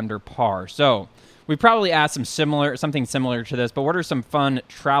 4 under par. So we probably asked something similar to this, but what are some fun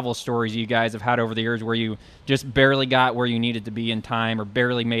travel stories you guys have had over the years where you just barely got where you needed to be in time or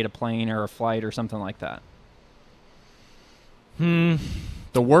barely made a plane or a flight or something like that? The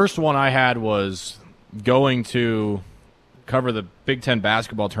worst one I had was going to cover the Big Ten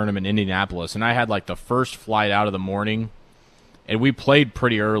basketball tournament in Indianapolis, and I had like the first flight out of the morning, and we played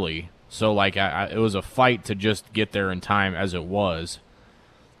pretty early, so like it was a fight to just get there in time as it was.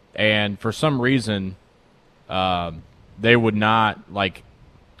 And for some reason, they would not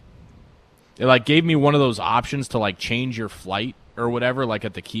it gave me one of those options to like change your flight or whatever, like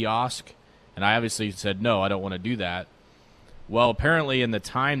at the kiosk, and I obviously said no, I don't want to do that. Well, apparently in the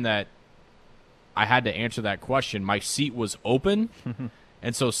time that I had to answer that question, my seat was open,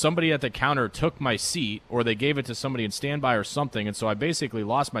 and so somebody at the counter took my seat, or they gave it to somebody in standby or something, and so I basically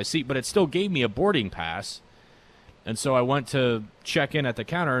lost my seat, but it still gave me a boarding pass. And so I went to check in at the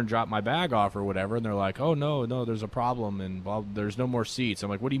counter and drop my bag off or whatever, and they're like, oh, no, there's a problem, and well, there's no more seats. I'm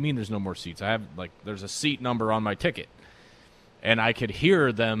like, what do you mean there's no more seats? There's a seat number on my ticket. And I could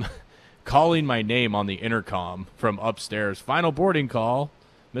hear them calling my name on the intercom from upstairs. Final boarding call.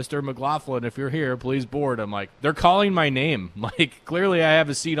 Mr. McLaughlin, if you're here, please board. I'm like, they're calling my name. Like, clearly I have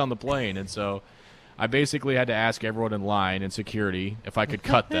a seat on the plane. And so I basically had to ask everyone in line and security if I could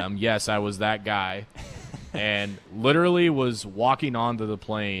cut them. Yes, I was that guy. And literally was walking onto the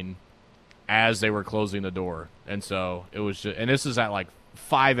plane as they were closing the door. And so it was just, and this is at like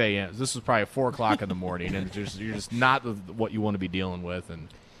 5 a.m. This is probably 4 o'clock in the morning. And you're just not what you want to be dealing with. And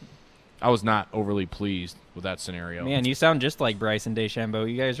I was not overly pleased with that scenario. Man, you sound just like Bryson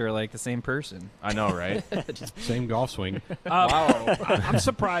DeChambeau. You guys are like the same person. I know, right? Same golf swing. Wow. I'm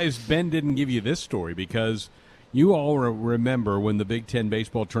surprised Ben didn't give you this story because you all remember when the Big Ten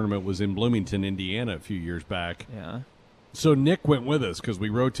baseball tournament was in Bloomington, Indiana a few years back. Yeah. So Nick went with us because we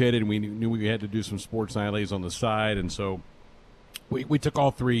rotated and we knew we had to do some sports nightlies on the side. And so we took all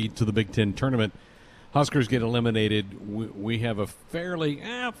 3 to the Big Ten tournament. Huskers get eliminated. We have a fairly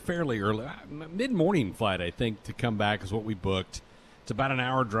early, mid-morning flight, I think, to come back is what we booked. It's about an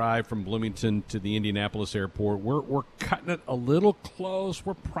hour drive from Bloomington to the Indianapolis airport. We're cutting it a little close.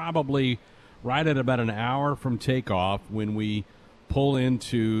 We're probably right at about an hour from takeoff when we pull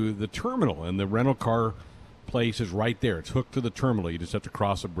into the terminal, and the rental car place is right there. It's hooked to the terminal. You just have to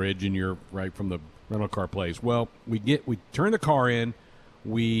cross a bridge, and you're right from the rental car place. Well, we turn the car in.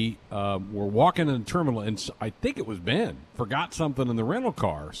 We were walking in the terminal, and I think it was Ben, forgot something in the rental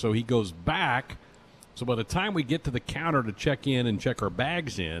car. So he goes back. So by the time we get to the counter to check in and check our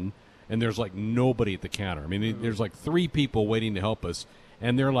bags in, and there's like nobody at the counter. I mean, there's like 3 people waiting to help us,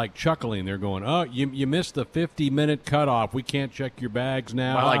 and they're like chuckling. They're going, oh, you missed the 50-minute cutoff. We can't check your bags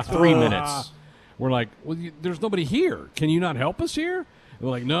now. By like 3 minutes. We're like, well, there's nobody here. Can you not help us here? And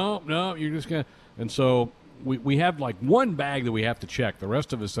we're like, no, you're just going to. And so we have like 1 bag that we have to check. The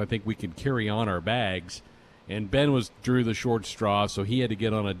rest of us, I think we can carry on our bags. And Ben drew the short straw, so he had to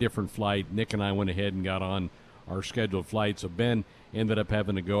get on a different flight. Nick and I went ahead and got on our scheduled flight. So Ben ended up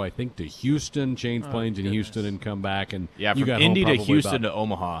having to go, I think, to Houston, change planes in Houston, and come back. And yeah, you from got Indy to Houston to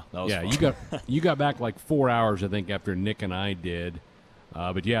Omaha. That was fun. you got back like 4 hours, I think, after Nick and I did.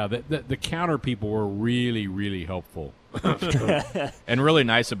 But yeah, the counter people were really, really helpful and really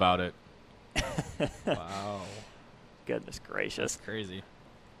nice about it. Wow. Goodness gracious. That's crazy.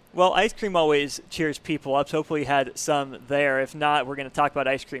 Well, ice cream always cheers people up, so hopefully you had some there. If not, we're going to talk about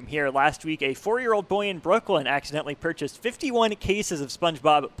ice cream here. Last week, a 4-year-old boy in Brooklyn accidentally purchased 51 cases of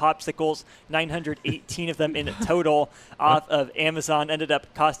SpongeBob popsicles, 918 of them in total, off of Amazon. Ended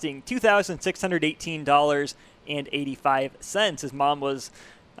up costing $2,618.85. His mom was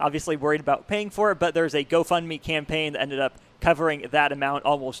obviously worried about paying for it, but there's a GoFundMe campaign that ended up covering that amount,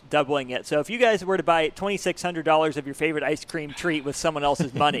 almost doubling it. So if you guys were to buy $2,600 of your favorite ice cream treat with someone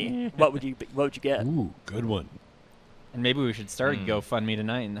else's money, what would you get? Ooh, good one. And maybe we should start a GoFundMe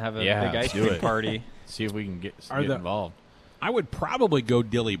tonight and have a big ice cream party. See if we can get involved. I would probably go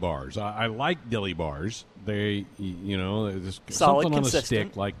dilly bars. I like dilly bars, They, just Solid, something on a consistent.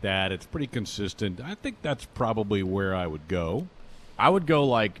 stick like that. It's pretty consistent. I think that's probably where I would go. I would go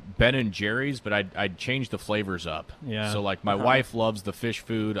like Ben and Jerry's, but I'd change the flavors up. Yeah. So like my wife loves the fish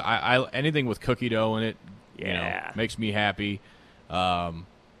food. I anything with cookie dough in it, makes me happy.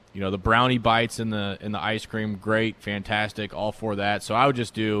 The brownie bites in the ice cream, great, fantastic, all for that. So I would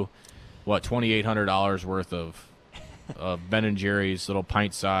just do $2,800 worth of Ben and Jerry's, little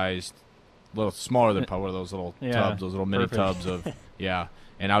pint-sized, little smaller than probably those little tubs, those little mini tubs of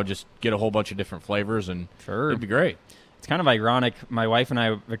and I would just get a whole bunch of different flavors, and it'd be great. It's kind of ironic. My wife and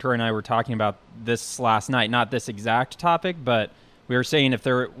I, Victoria and I, were talking about this last night. Not this exact topic, but we were saying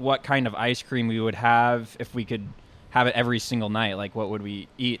what kind of ice cream we would have if we could have it every single night. Like, what would we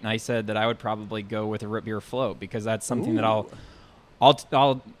eat? And I said that I would probably go with a root beer float, because that's something that I'll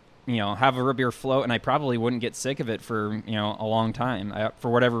have a root beer float, and I probably wouldn't get sick of it for a long time.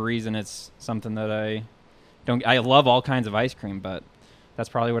 For whatever reason, it's something that I love all kinds of ice cream, but that's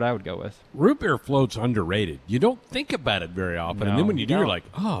probably what I would go with. Root beer float's underrated. You don't think about it very often, and then when you do, you're like,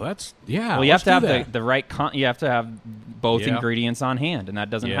 oh, that's Well, you have to have the right. You have to have both Yeah. ingredients on hand, and that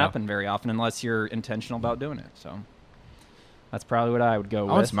doesn't happen very often unless you're intentional about doing it. So that's probably what I would go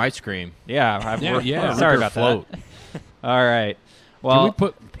with. I want some ice cream. Yeah, yeah. Sorry Root beer about float. that. All right. Well, Can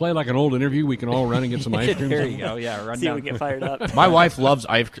we play like an old interview? We can all run and get some ice cream. there you go. Yeah, run See if down. we get fired up. My wife loves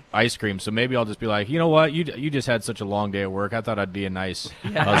ice cream, so maybe I'll just be like, you know what? You just had such a long day at work. I thought I'd be a nice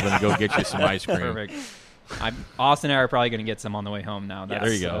husband to go get you some ice cream. Perfect. Austin and I are probably going to get some on the way home now. Yes.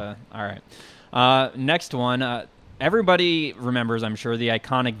 There you go. All right. Next one. Everybody remembers, I'm sure, the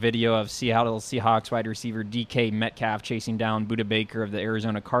iconic video of Seattle Seahawks wide receiver DK Metcalf chasing down Budda Baker of the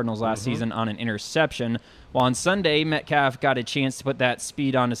Arizona Cardinals last season on an interception. Well, on Sunday, Metcalf got a chance to put that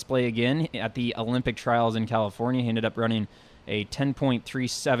speed on display again at the Olympic trials in California. He ended up running a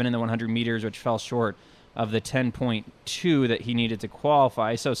 10.37 in the 100 meters, which fell short of the 10.2 that he needed to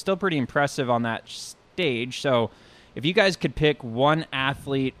qualify. So still pretty impressive on that stage. So if you guys could pick one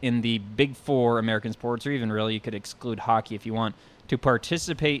athlete in the big four American sports, or even really you could exclude hockey if you want, to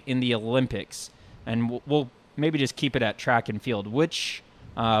participate in the Olympics, and we'll maybe just keep it at track and field, what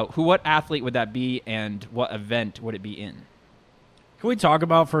athlete would that be, and what event would it be in? Can we talk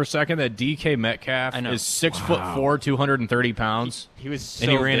about for a second that DK Metcalf is 6'4", 230 pounds? He was and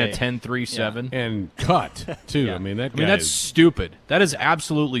he ran big. a 10.37 and cut too. I mean, that's stupid. That is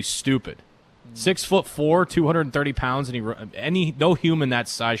absolutely stupid. 6'4", 230 pounds, and no human that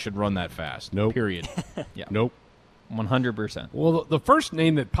size should run that fast. Nope. Period. Nope. 100%. Well, the first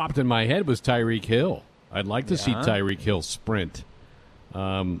name that popped in my head was Tyreek Hill. I'd like to see Tyreek Hill sprint.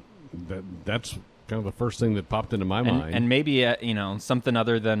 That's kind of the first thing that popped into my mind. And maybe something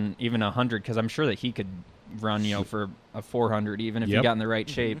other than even 100, because I'm sure that he could run for a 400 even if he got in the right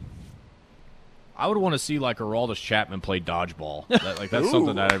shape. I would want to see like Aroldis Chapman play dodgeball. That's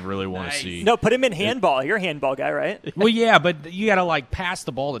something that I really want to see. No, put him in handball. You're a handball guy, right? Well, yeah, but you got to like pass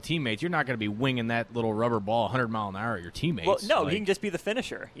the ball to teammates. You're not going to be winging that little rubber ball 100 mile an hour at your teammates. Well, no, he can just be the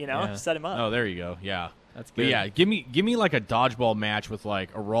finisher. Set him up. Oh, there you go. Yeah, that's good. But yeah, give me like a dodgeball match with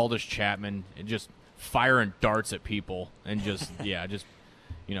like Aroldis Chapman and just firing darts at people and just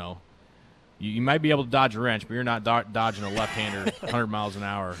You might be able to dodge a wrench, but you're not dodging a left-hander 100 miles an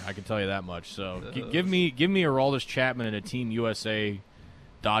hour. I can tell you that much. So give me Aroldis Chapman in a Team USA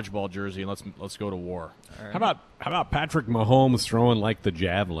dodgeball jersey, and let's go to war. Right. How about Patrick Mahomes throwing like the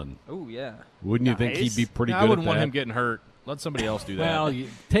javelin? Oh yeah. Wouldn't you think he'd be pretty good at that? I wouldn't want him getting hurt. Let somebody else do that. Well, you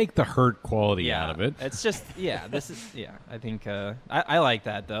take the hurt quality out of it. It's just I think I like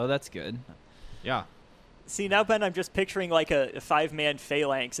that though. That's good. Yeah. See, now, Ben, I'm just picturing like a five-man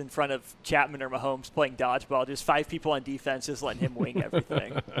phalanx in front of Chapman or Mahomes playing dodgeball. Just five people on defense, just letting him wing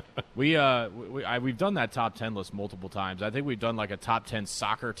everything. We've done that top 10 list multiple times. I think we've done like a top 10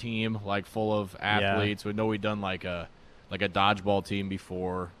 soccer team, like full of athletes. We know we've done like a dodgeball team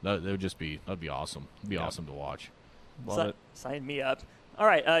before. That'd be awesome. It'd be awesome to watch. Love it. Sign me up. All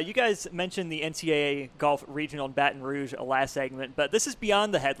right, you guys mentioned the NCAA Golf Regional in Baton Rouge last segment, but this is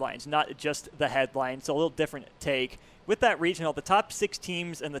beyond the headlines, not just the headlines, so a little different take. With that regional, the top 6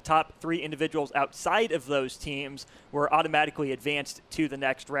 teams and the top 3 individuals outside of those teams were automatically advanced to the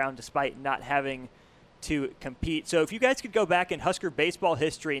next round despite not having to compete. So if you guys could go back in Husker baseball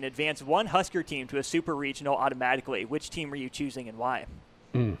history and advance one Husker team to a super regional automatically, which team are you choosing and why?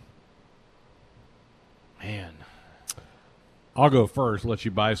 Man. I'll go first, let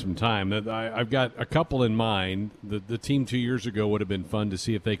you buy some time. I've got a couple in mind. The team 2 years ago would have been fun to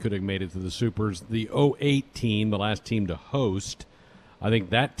see if they could have made it to the Supers. The 08 team, the last team to host, I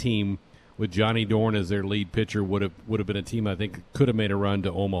think that team with Johnny Dorn as their lead pitcher would have been a team I think could have made a run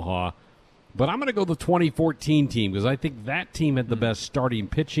to Omaha. But I'm going to go the 2014 team because I think that team had the best starting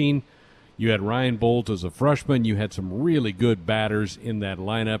pitching. You had Ryan Bolt as a freshman. You had some really good batters in that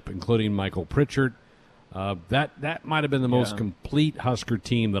lineup, including Michael Pritchard. That might have been the most complete Husker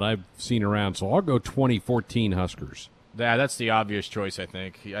team that I've seen around. So I'll go 2014 Huskers. Yeah, that's the obvious choice, I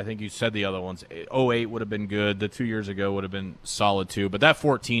think. I think you said the other ones. 08 would have been good. The 2 years ago would have been solid, too. But that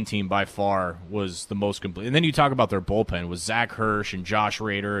 14 team, by far, was the most complete. And then you talk about their bullpen with Zach Hirsch and Josh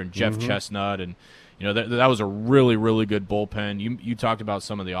Rader and Jeff Chestnut. And, that was a really, really good bullpen. You talked about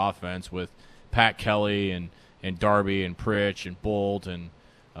some of the offense with Pat Kelly and Darby and Pritch and Bolt and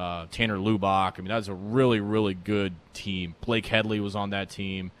Tanner Lubach. I mean, that was a really, really good team. Blake Headley was on that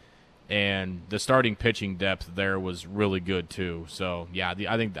team. And the starting pitching depth there was really good too. So yeah,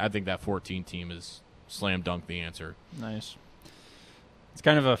 I think that 14 team is slam dunk the answer. Nice. It's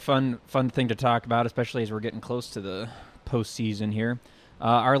kind of a fun thing to talk about, especially as we're getting close to the postseason here.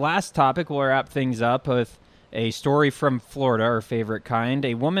 Our last topic, we'll wrap things up with a story from Florida, our favorite kind.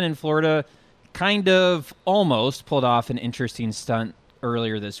 A woman in Florida kind of almost pulled off an interesting stunt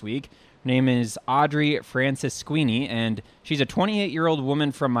earlier this week. Her name is Audrey Francisquini, and she's a 28-year-old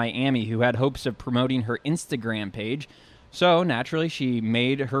woman from Miami who had hopes of promoting her Instagram page. So, naturally, she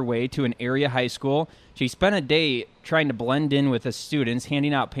made her way to an area high school. She spent a day trying to blend in with the students,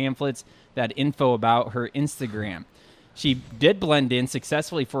 handing out pamphlets that had info about her Instagram. She did blend in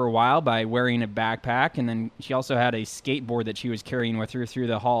successfully for a while by wearing a backpack, and then she also had a skateboard that she was carrying with her through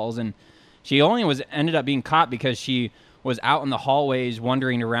the halls. And she only ended up being caught because she was out in the hallways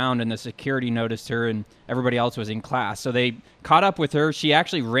wandering around, and the security noticed her, and everybody else was in class. So they caught up with her. She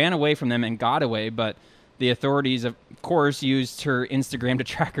actually ran away from them and got away, but the authorities, of course, used her Instagram to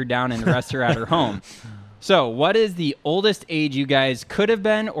track her down and arrest her at her home. So what is the oldest age you guys could have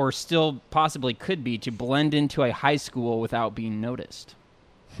been or still possibly could be to blend into a high school without being noticed?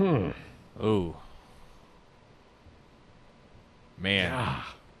 Oh. Man.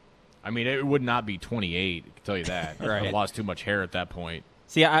 I mean, it would not be 28, I can tell you that. Right. I lost too much hair at that point.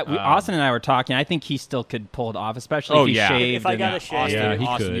 See, Austin and I were talking. I think he still could pull it off, especially if he shaved. If I got a shave.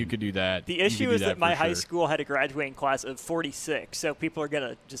 Austin, you could do that. The issue is that my high school had a graduating class of 46, so people are going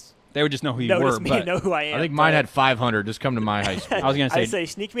to just they would just know who you notice were. me and know who I am. I think mine had 500. Just come to my high school. I was going to say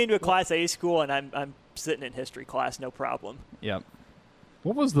sneak me into a Class A school, and I'm sitting in history class, no problem. Yep.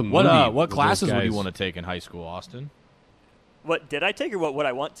 What was the movie? What classes would you want to take in high school, Austin? What did I take, or what would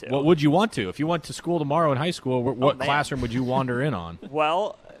I want to? What would you want to? If you went to school tomorrow in high school, what classroom would you wander in on?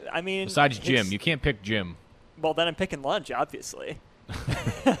 Well, I mean, besides gym, you can't pick gym. Well, then I'm picking lunch, obviously.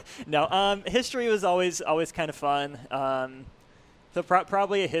 No, history was always kind of fun. So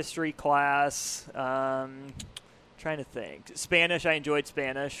probably a history class. Trying to think. Spanish, I enjoyed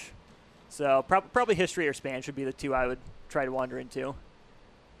Spanish. So probably history or Spanish would be the two I would try to wander into.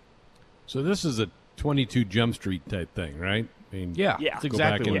 So this is a 22 Jump Street type thing, right? I mean, yeah. That's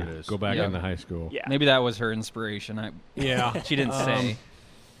exactly what it is. Go back into high school. Yeah. Maybe that was her inspiration. She didn't say.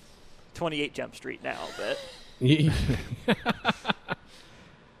 28 Jump Street now, but.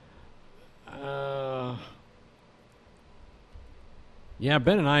 Yeah,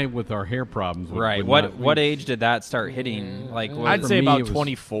 Ben and I with our hair problems. Right. What age did that start hitting? I'd say about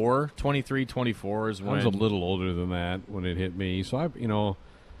 24, 23, 24 is when. I was a little older than that when it hit me. So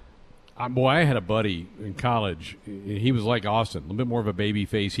I had a buddy in college. He was like Austin, a little bit more of a baby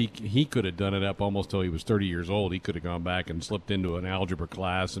face. He could have done it up almost till he was 30 years old. He could have gone back and slipped into an algebra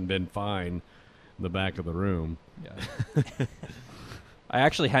class and been fine in the back of the room. Yeah. I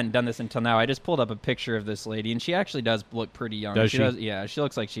actually hadn't done this until now. I just pulled up a picture of this lady, and she actually does look pretty young. Does she? Yeah, she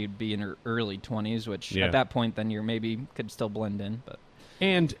looks like she'd be in her early 20s, which at that point then you maybe could still blend in. But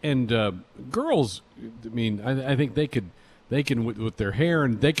and girls, I mean, I think they can with their hair,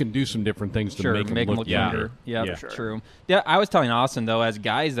 and they can do some different things to make them look younger. Yeah, sure. True. Yeah, I was telling Austin though, as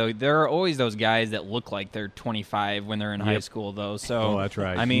guys though, there are always those guys that look like they're 25 when they're in high school though. So that's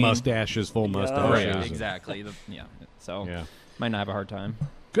right. I mean, mustaches, full mustaches. Right, exactly. Might not have a hard time.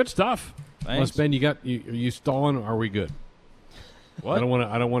 Good stuff. Thanks. Unless Ben, are you stalling? Or are we good? What? I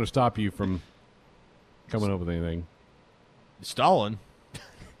don't want to stop you from coming up with anything. Stalling?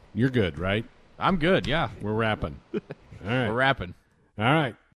 You're good, right? I'm good. Yeah, we're wrapping. All right, we're wrapping. All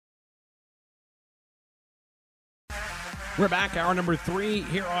right. We're back, hour number 3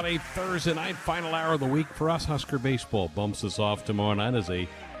 here on a Thursday night, final hour of the week for us. Husker baseball bumps us off tomorrow night as they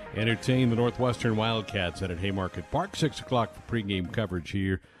entertain the Northwestern Wildcats at Haymarket Park, 6 o'clock for pregame coverage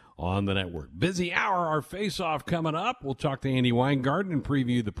here on the network. Busy hour, our face-off coming up. We'll talk to Andy Weingarten and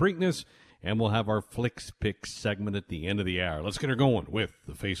preview the Preakness, and we'll have our Flix Pix segment at the end of the hour. Let's get her going with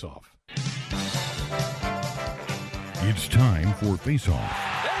the face-off. It's time for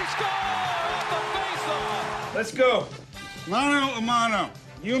face-off. They score! Let's go. Mano a mano.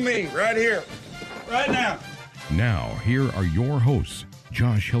 You, me, right here. Right now. Now, here are your hosts,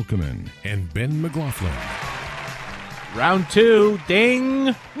 Josh Hilkeman and Ben McLaughlin. Round 2,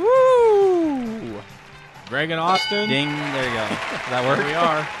 ding. Woo! Greg and Austin. Ding, there you go. Does that work? Here we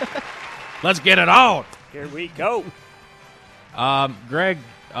are. Let's get it on. Here we go. Greg,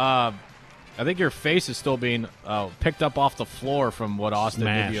 I think your face is still being picked up off the floor from what Austin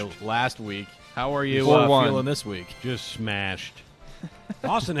did to you last week. How are you feeling this week? Just smashed.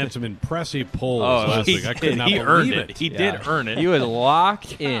 Austin had some impressive pulls Oh, last week. I could not believe it. He did earn it. He was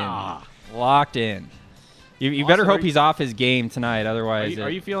locked in. Locked in. You better hope he's off his game tonight. Otherwise, Are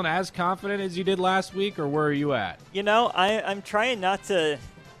you feeling as confident as you did last week, or where are you at? You know, I'm trying not to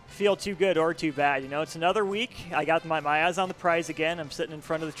feel too good or too bad. You know, it's another week. I got my eyes on the prize again. I'm sitting in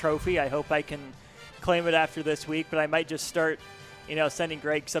front of the trophy. I hope I can claim it after this week, but I might just start, sending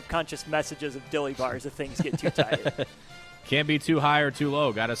Greg subconscious messages of dilly bars if things get too tight. Can't be too high or too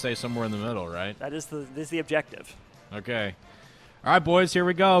low. Got to say somewhere in the middle, right? That is the objective. Okay. All right, boys, here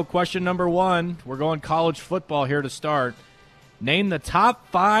we go. Question number 1. We're going college football here to start. Name the top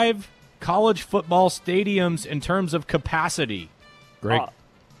 5 college football stadiums in terms of capacity. Greg.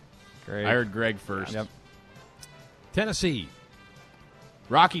 I heard Greg first. Yep. Tennessee.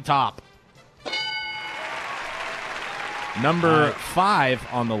 Rocky Top. Number 5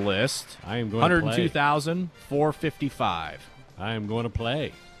 on the list. I am going 102,455. I am going to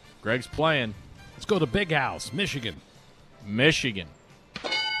play. Greg's playing. Let's go to Big House, Michigan. Michigan.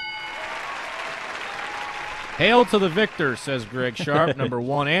 Hail to the victor, says Greg Sharp. Number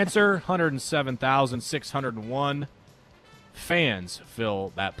 1 answer, 107,601 fans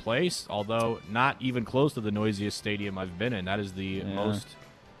fill that place, although not even close to the noisiest stadium I've been in. That is the most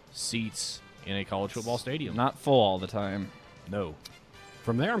seats in a college football stadium. Not full all the time. No.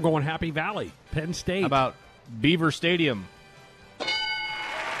 From there, I'm going Happy Valley, Penn State. How about Beaver Stadium?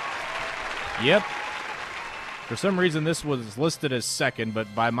 Yep. For some reason, this was listed as second,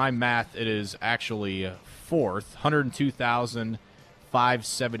 but by my math, it is actually fourth.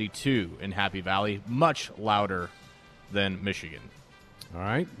 102,572 in Happy Valley. Much louder than Michigan. All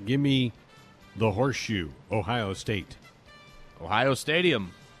right. Give me the Horseshoe, Ohio State. Ohio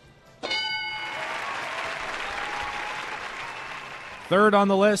Stadium. Third on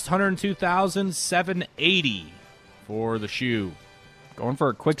the list, 102,780 for the shoe. Going for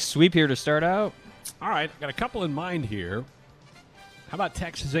a quick sweep here to start out. All right, got a couple in mind here. How about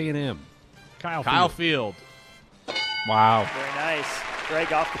Texas A&M? Kyle Field. Wow. Very nice.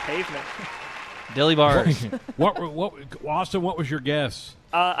 Greg off the pavement. Dilly bars. What, Austin, what was your guess?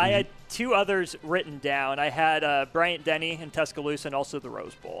 I had 2 others written down. I had Bryant Denny in Tuscaloosa and also the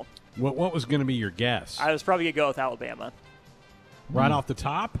Rose Bowl. What was going to be your guess? I was probably going to go with Alabama. Right off the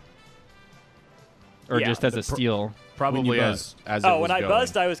top? Or just as a steal? Probably as when I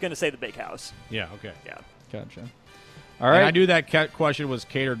buzzed, I was going to say the Big House. Yeah, okay. Yeah. Gotcha. All right. And I knew that question was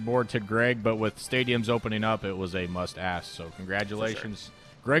catered more to Greg, but with stadiums opening up, it was a must-ask. So congratulations. Sure.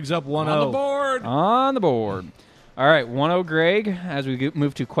 Greg's up 1-0. On the board. On the board. All right, 1-0 Greg as we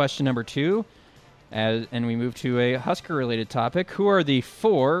move to question number 2. And we move to a Husker-related topic. Who are the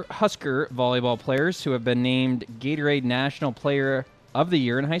 4 Husker volleyball players who have been named Gatorade National Player of the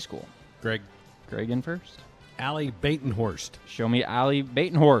Year in high school? Greg in first. Allie Batenhorst. Show me Allie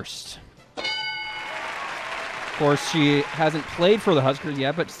Batenhorst. Of course, she hasn't played for the Huskers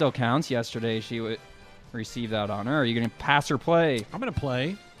yet, but still counts. Yesterday, she received that honor. Are you going to pass or play? I'm going to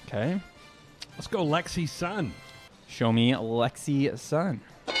play. Okay. Let's go Lexi Sun. Show me Lexi Sun.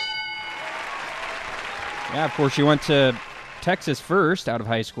 Yeah, of course, she went to Texas first out of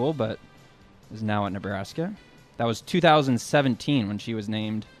high school, but is now at Nebraska. That was 2017 when she was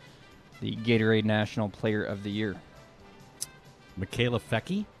named the Gatorade National Player of the Year. Michaela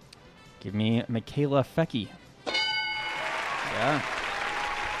Fecky. Give me Michaela Fecky. Yeah.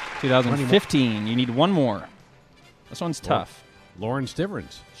 2015. You need one more. This one's tough. Lauren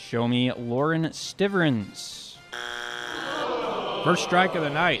Stivrins. Show me Lauren Stivrins. First strike of the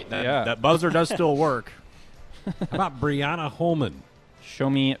night. That buzzer does still work. How about Brianna Holman? Show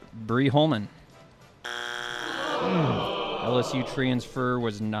me Bree Holman. LSU transfer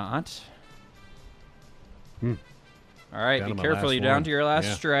was not. All right, be careful. You're down to your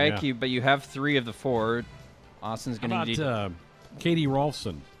last strike, but you have 3 of the 4. Austin's going to need. Katie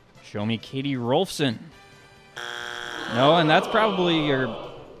Rolfson. Show me Katie Rolfson. No, and that's probably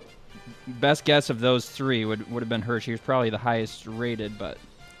your best guess of those 3 would have been her. She was probably the highest rated, but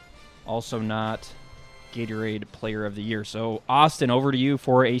also not Gatorade Player of the Year. So, Austin, over to you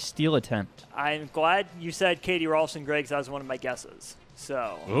for a steal attempt. I'm glad you said Katie Rolfson, Greg, because that was one of my guesses.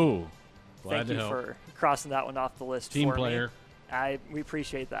 So. Ooh. Glad Thank you to help. for crossing that one off the list Team for player. me. We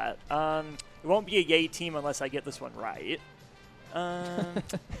appreciate that. It won't be a yay team unless I get this one right.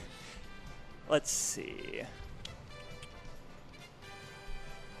 Let's see.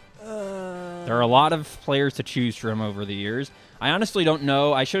 There are a lot of players to choose from over the years. I honestly don't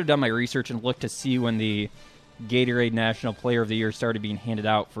know. I should have done my research and looked to see when the Gatorade National Player of the Year started being handed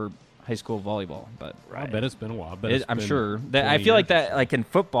out for high school volleyball. But I bet it's been a while. I'm sure. I feel like that, like in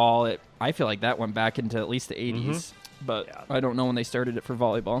football, I feel like that went back into at least the 80s. But yeah. I don't know when they started it for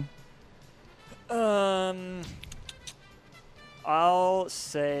volleyball. I'll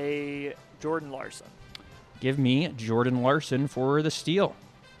say Jordan Larson. Give me Jordan Larson for the steal.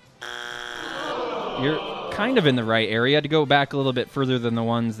 You're kind of in the right area. To go back a little bit further than the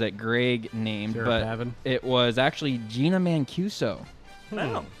ones that Greg named, Sarah but Pavin? It was actually Gina Mancuso.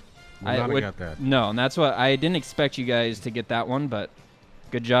 Oh. I would got that. No, and that's what I didn't expect you guys to get that one, but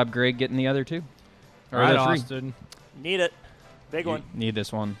good job, Greg, getting the other two. All right, Austin. Need it. Big one. Need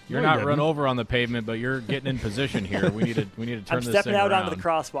this one. You're not run over on the pavement, but you're getting in position here. We need to turn this thing around. I'm stepping out onto the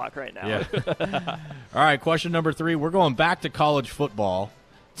crosswalk right now. Yeah. All right, question number 3. We're going back to college football.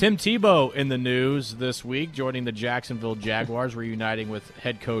 Tim Tebow in the news this week, joining the Jacksonville Jaguars, reuniting with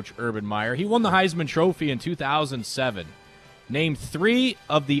head coach Urban Meyer. He won the Heisman Trophy in 2007. Name 3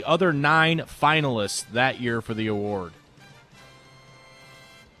 of the other 9 finalists that year for the award.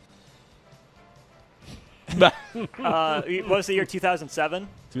 What was the year? 2007?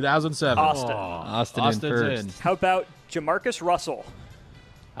 2007. Austin. Austin's in. How about Jamarcus Russell?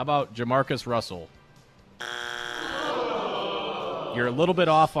 How about Jamarcus Russell? You're a little bit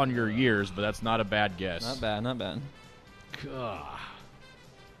off on your years, but that's not a bad guess. Not bad, not bad.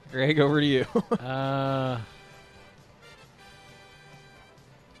 Greg, over to you.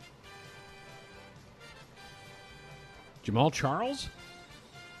 Jamal Charles?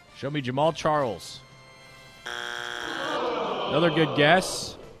 Show me Jamal Charles. Another good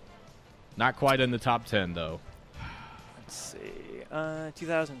guess. Not quite in the top 10, though. Let's see.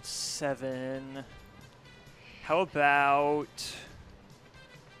 2007. How about...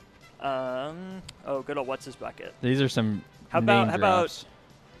 good old what's his bucket? These are some How name about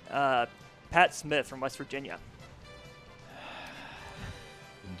drops. Pat Smith from West Virginia?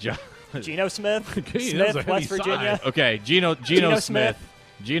 Geno Smith? Smith, West Virginia? Okay, Geno Smith.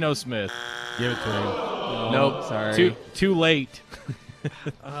 Geno Smith. Give it to him. Nope. Sorry. Too late.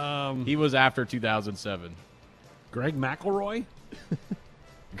 He was after 2007. Greg McElroy?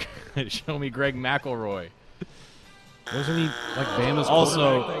 Show me Greg McElroy. Wasn't he like Bama's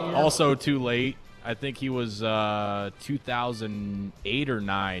quarterback that year? Also too late. I think he was 2008 or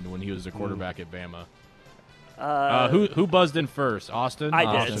 9 when he was the quarterback at Bama. Who buzzed in first? Austin?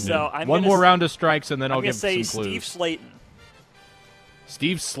 I did. So I'm one more round of strikes, and then I'll give some clues. Steve Slayton.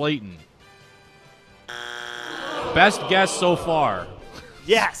 Steve Slayton. Best guess so far.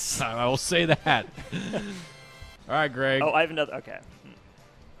 Yes. I will say that. All right, Greg. Oh, I have another. Okay.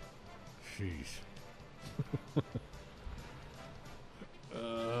 Jeez.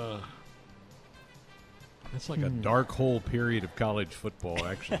 It's like a dark hole period of college football,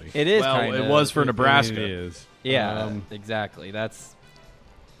 actually. It is. Well, kinda. it was for Nebraska. It is. Yeah, exactly. That's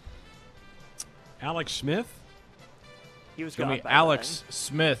Alex Smith. He was Show gone me by Alex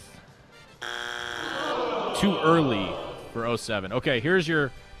Smith. Too early for 07. Okay, here's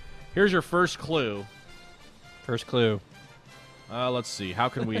your first clue. first clue. Let's see. How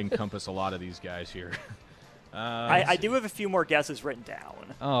can we encompass a lot of these guys here? I do have a few more guesses written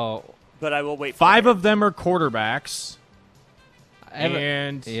down. Oh, but I will wait. 5 of them are quarterbacks.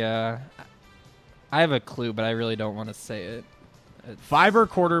 I have a clue, but I really don't want to say it. 5 are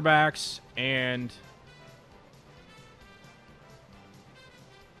quarterbacks, and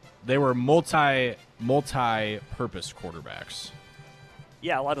they were multi-purpose quarterbacks.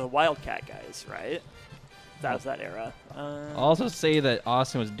 Yeah, a lot of the Wildcat guys, right? That was that era. I'll also say that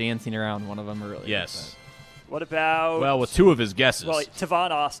Austin was dancing around one of them earlier. Yes. What about... Well, with 2 of his guesses. Well,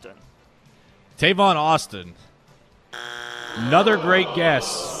 Tavon Austin. Tavon Austin. Another great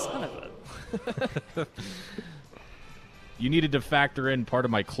guess. Son of a... You needed to factor in part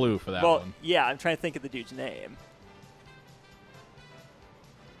of my clue for that one. Yeah, I'm trying to think of the dude's name.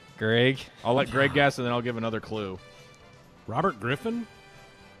 Greg? I'll let Greg guess, and then I'll give another clue. Robert Griffin?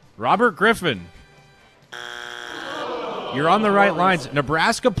 Robert Griffin. You're on the right lines.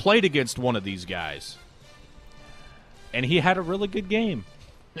 Nebraska played against one of these guys, and he had a really good game.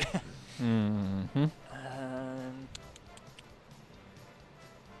 Mm-hmm.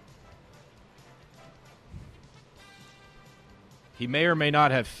 He may or may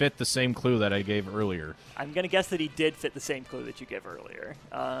not have fit the same clue that I gave earlier. I'm going to guess that he did fit the same clue that you gave earlier.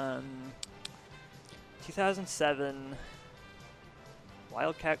 2007,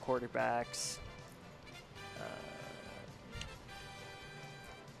 Wildcat quarterbacks.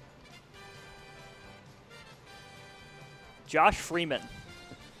 Josh Freeman.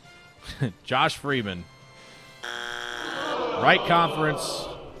 Josh Freeman. Right conference.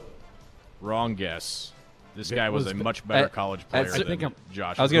 Wrong guess. This guy was a much better college player than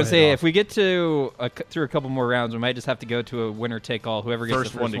Josh. I was going to say, if we get to through a couple more rounds, we might just have to go to a winner-take-all. Whoever gets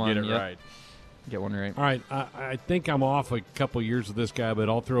first the first one to get it right. Get one right. All right, I think I'm off a couple years with this guy, but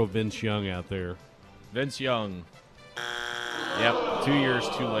I'll throw Vince Young out there. Vince Young. Yep, 2 years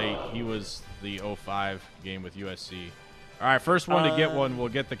too late. He was the 05 game with USC. All right, first one to get one will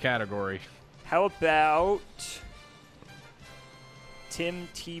get the category. How about Tim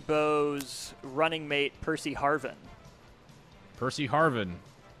Tebow's running mate, Percy Harvin? Percy Harvin.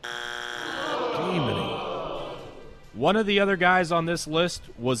 Demony. One of the other guys on this list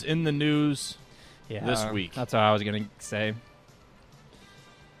was in the news this week. That's what I was going to say.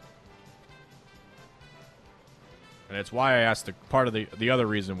 And it's why I asked part of the other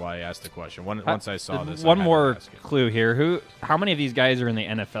reason why I asked the question. Once I saw this, one more clue here. How many of these guys are in the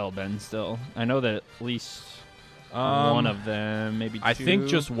NFL, Ben? Still, I know that at least one of them, maybe two. I think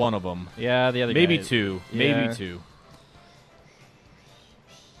just one of them. Yeah, the other maybe guys. two, maybe two.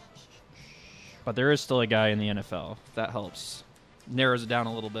 But there is still a guy in the NFL. That helps. Narrows it down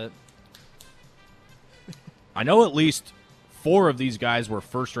a little bit. I know at least 4 of these guys were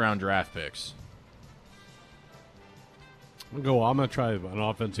first-round draft picks. I'm going to try an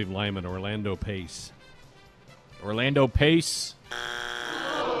offensive lineman, Orlando Pace. Orlando Pace.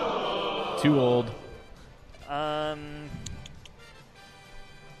 Too old. All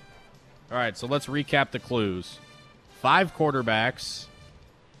right, so let's recap the clues. 5 quarterbacks.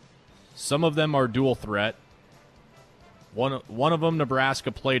 Some of them are dual threat. One of them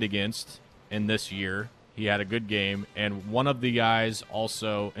Nebraska played against in this year. He had a good game. And one of the guys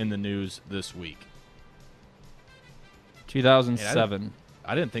also in the news this week. 2007.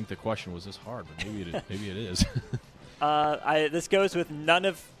 I didn't think the question was this hard, but maybe it is. This goes with none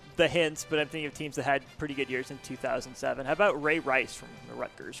of the hints, but I'm thinking of teams that had pretty good years in 2007. How about Ray Rice from the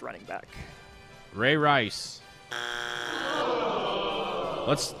Rutgers running back? Ray Rice.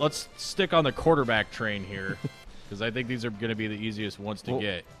 Let's stick on the quarterback train here because I think these are going to be the easiest ones to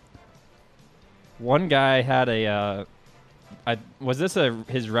get. One guy had was this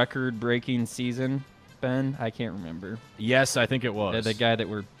his record-breaking season, Ben? I can't remember. Yes, I think it was. The guy that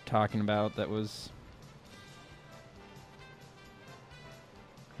we're talking about that was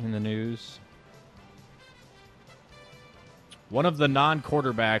in the news. One of the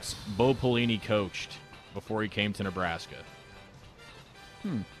non-quarterbacks Bo Pelini coached before he came to Nebraska.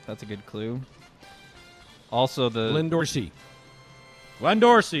 That's a good clue. Also Glenn Dorsey. Glenn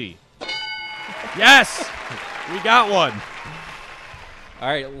Dorsey. Yes! We got one. All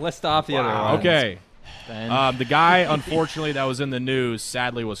right, list off the other ones. Okay. The guy, unfortunately, that was in the news,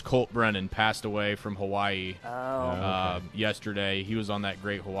 sadly, was Colt Brennan, passed away from Hawaii yesterday. He was on that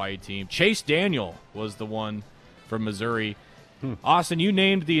great Hawaii team. Chase Daniel was the one from Missouri. Austin, you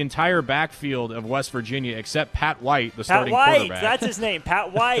named the entire backfield of West Virginia except Pat White, the starting quarterback. That's his name,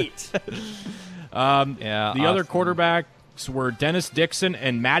 Pat White. The other quarterbacks were Dennis Dixon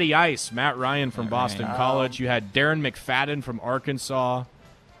and Matty Ice, Matt Ryan from Boston College. You had Darren McFadden from Arkansas.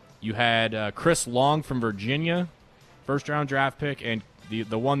 You had Chris Long from Virginia, first-round draft pick, and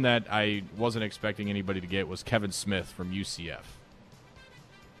the one that I wasn't expecting anybody to get was Kevin Smith from UCF.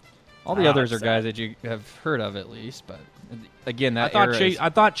 All the others are guys that you have heard of at least, but again, I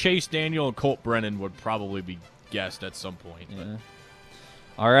thought Chase Daniel and Colt Brennan would probably be guessed at some point. Yeah.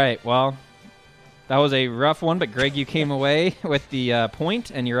 All right, well, that was a rough one, but Greg, you came away with the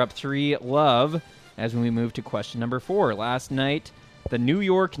point, and you're up 3-love as we move to question number 4. Last night, the New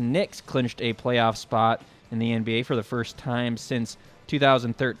York Knicks clinched a playoff spot in the NBA for the first time since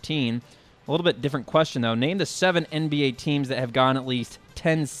 2013. A little bit different question, though. Name the 7 NBA teams that have gone at least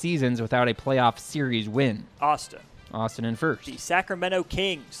 10 seasons without a playoff series win. Austin in first. The Sacramento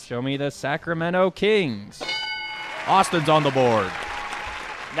Kings. Show me the Sacramento Kings. Austin's on the board.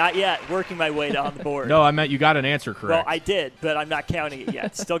 Not yet. Working my way on the board. No, I meant you got an answer correct. Well, I did, but I'm not counting it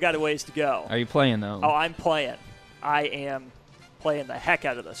yet. Still got a ways to go. Are you playing, though? Oh, I'm playing. I am playing the heck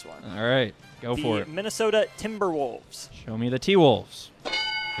out of this one. All right. Go for it. The Minnesota Timberwolves. Show me the T-Wolves.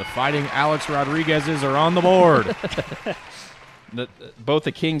 The Fighting Alex Rodriguez's are on the board. Both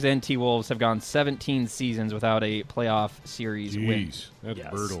the Kings and T-Wolves have gone 17 seasons without a playoff series win. That's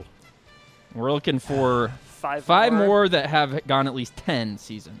brutal. We're looking for five more that have gone at least 10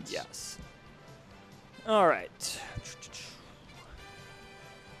 seasons. Yes. All right.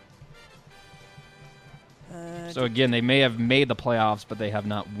 So again, they may have made the playoffs, but they have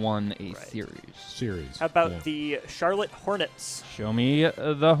not won a series. How about the Charlotte Hornets? Show me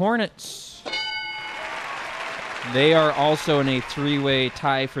the Hornets. They are also in a 3-way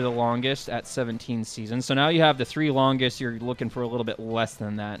tie for the longest at 17 seasons. So now you have the 3 longest. You're looking for a little bit less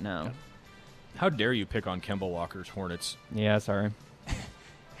than that now. How dare you pick on Kemba Walker's Hornets? Yeah, sorry.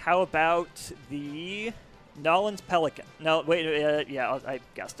 How about the Nolan's Pelican? No, wait, I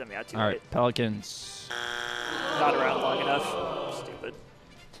guessed him. Yeah, too All late. right, Pelicans. Not around long enough. Stupid.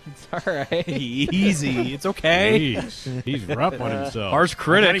 It's all right. Easy. It's okay. He's rough on himself. Harsh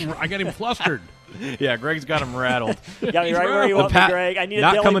critic. I got him flustered. Yeah, Greg's got him rattled. Got me right where you want me, Greg. I need a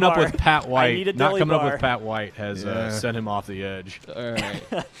not dilly coming bar. up with Pat White. I need a not dilly coming bar. up with Pat White has sent him off the edge. All right.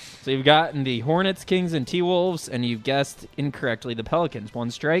 So you've gotten the Hornets, Kings, and T-Wolves, and you've guessed incorrectly the Pelicans.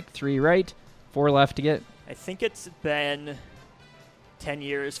 1 strike, 3 right, 4 left to get. I think it's been 10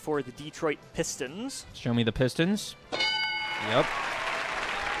 years for the Detroit Pistons. Show me the Pistons. Yep.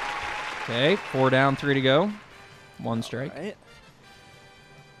 Okay, 4 down, 3 to go. 1 strike.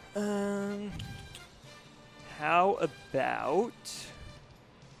 All right. How about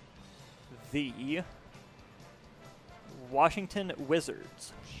the Washington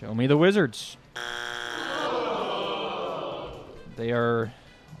Wizards? Show me the Wizards. They are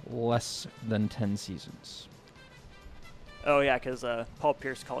less than 10 seasons. Oh, yeah, because Paul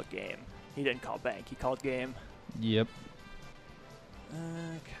Pierce called game. He didn't call bank. He called game. Yep.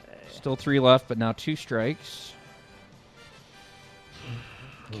 Okay. Still 3 left, but now 2 strikes.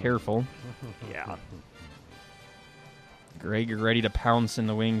 Careful. Yeah. Greg, you're ready to pounce in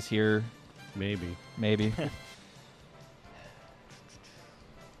the wings here. Maybe. Okay.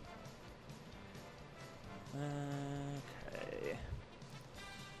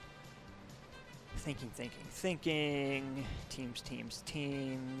 Thinking.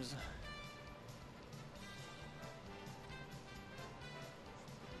 Teams.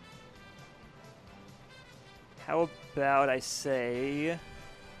 How about I say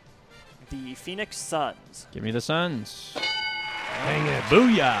the Phoenix Suns? Give me the Suns. Dang it.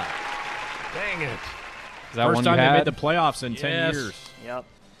 Booyah. Dang it. Is that First one time you they had? made the playoffs in 10 Yes. years. Yep.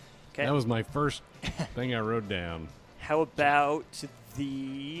 Okay. That was my first thing I wrote down. How about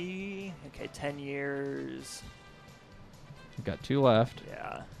the 10 years? We've got 2 left.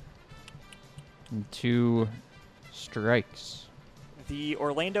 Yeah. And 2 strikes. The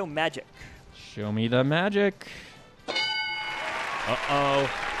Orlando Magic. Show me the Magic. Uh-oh.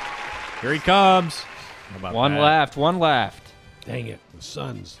 Here he comes. How about One that? left. Dang it. The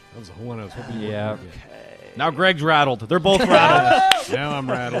Suns. That was the one I was hoping Yeah. you would get. Now Greg's rattled. They're both rattled. Now I'm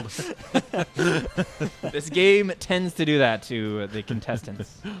rattled. This game tends to do that to the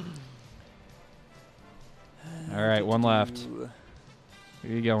contestants. All right, 1 left. Who are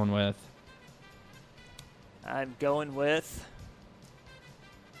you going with? I'm going with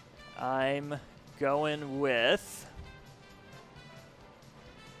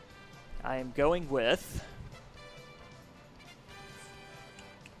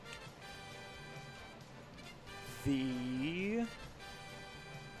the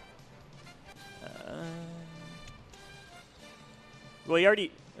well, you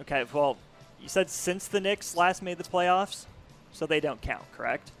already okay. Well, you said since the Knicks last made the playoffs, so they don't count,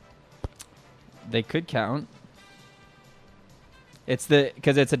 correct? They could count. It's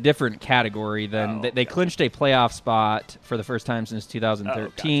because it's a different category than they clinched a playoff spot for the first time since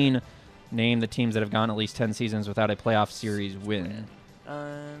 2013. Gotcha. Name the teams that have gone at least 10 seasons without a playoff series win.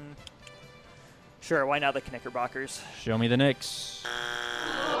 Sure. Why not the Knickerbockers? Show me the Knicks.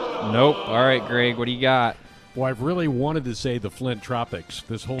 Nope. All right, Greg, what do you got? Well, I've really wanted to say the Flint Tropics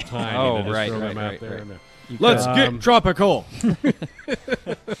this whole time. Oh, just right, throw right, them out right, there. right. Let's get tropical.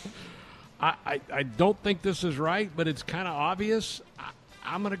 I don't think this is right, but it's kind of obvious.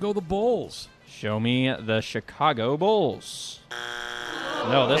 I'm going to go the Bulls. Show me the Chicago Bulls.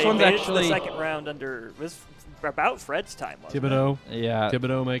 No, this They one's made actually it to the second round under was about Fred's time. Wasn't Thibodeau. Yeah.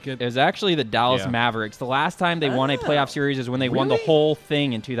 Thibodeau make it. It was actually the Dallas Yeah. Mavericks. The last time they won a playoff series is when they won the Really? whole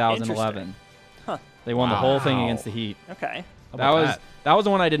thing in 2011. Interesting. Huh. They won the whole thing Wow. against the Heat. it? Okay. That was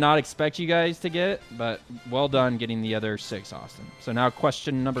the one I did not expect you guys to get, but well done getting the other 6, Austin. So now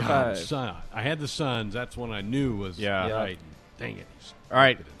question number 5. I had the Suns. That's one I knew was right. Dang it. All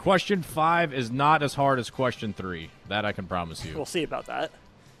right, question 5 is not as hard as question 3. That I can promise you. We'll see about that.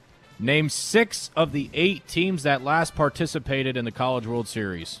 Name 6 of the 8 teams that last participated in the College World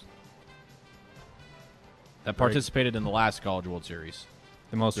Series. That participated in the last College World Series.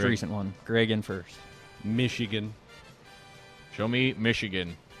 The most Greg. recent one. Greg in first. Michigan. Show me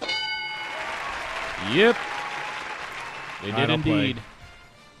Michigan. Yep. They did indeed. Play.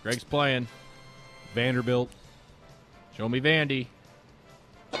 Greg's playing. Vanderbilt. Show me Vandy.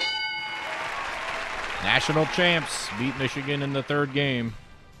 National champs beat Michigan in the third game.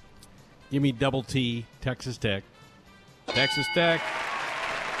 Give me double T, Texas Tech. Texas Tech.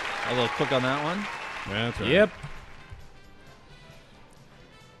 A little quick on that one. That's right. Yep.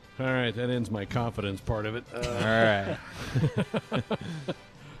 All right, that ends my confidence part of it. All right.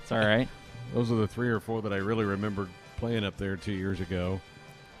 It's all right. Those are the 3 or 4 that I really remembered playing up there 2 years ago.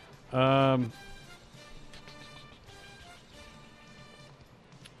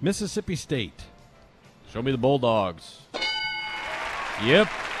 Mississippi State. Show me the Bulldogs. Yep.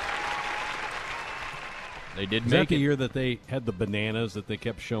 They did Was make that the it. year that they had the bananas that they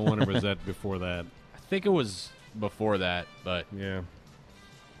kept showing, or was that before that? I think it was before that, but Yeah.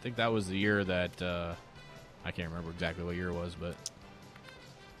 I think that was the year that I can't remember exactly what year it was, but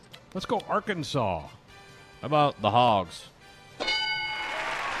Let's go Arkansas. how about the Hogs?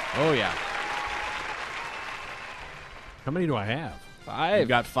 Oh, yeah. How many do I have? 5. You've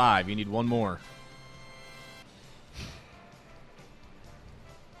got 5. You need one more.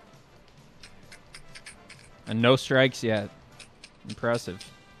 And no strikes yet. Impressive.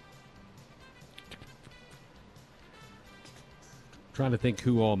 Trying to think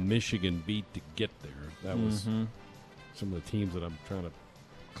who all Michigan beat to get there. That was some of the teams that I'm trying to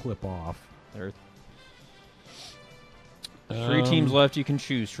clip off. There are 3 teams left you can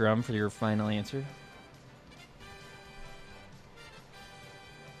choose from for your final answer.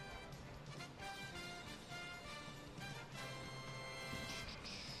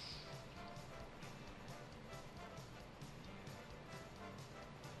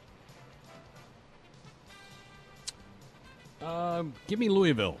 Give me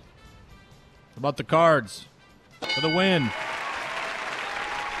Louisville. How about the Cards for the win?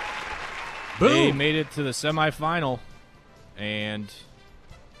 Boom! They made it to the semifinal and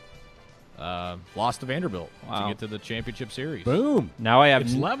lost to Vanderbilt to get to the championship series. Boom! Now I have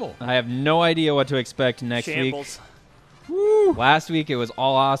It's level. I have no idea what to expect next Shambles. week. Woo. Last week it was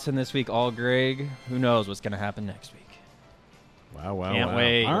all Austin. This week all Greg. Who knows what's going to happen next week? Wow, Can't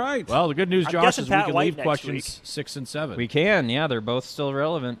wait. All right. Well, the good news, I'm Josh, guessing is we Pat can White leave next questions week. 6 and 7. We can. Yeah, they're both still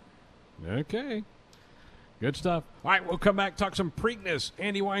relevant. Okay. Good stuff. All right, we'll come back, talk some Preakness.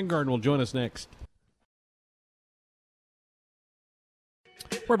 Andy Weingarten will join us next.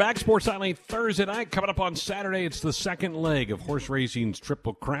 We're back, Sports Nightly Thursday night. Coming up on Saturday, it's the second leg of horse racing's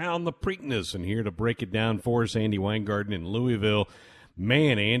Triple Crown, the Preakness. And here to break it down for us, Andy Weingarten in Louisville.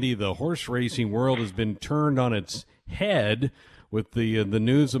 Man, Andy, the horse racing world has been turned on its head with the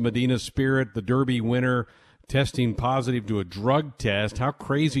news of Medina Spirit, the Derby winner, testing positive to a drug test. How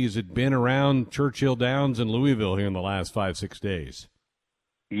crazy has it been around Churchill Downs and Louisville here in the last 5-6 days?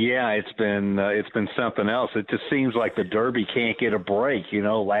 Yeah, it's been something else. It just seems like the Derby can't get a break. You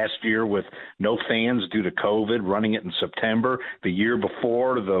know, last year with no fans due to COVID, running it in September. The year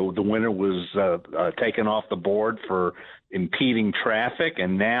before, the winner was taken off the board for impeding traffic,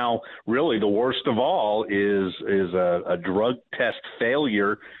 and now really the worst of all is a drug test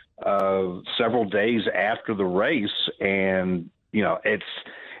failure several days after the race, and you know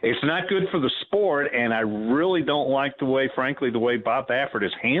it's not good for the sport, and I really don't like the way Bob Baffert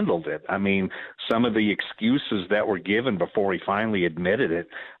has handled it. I mean, some of the excuses that were given before he finally admitted it,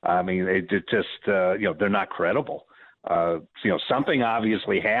 I mean, it just they're not credible. Something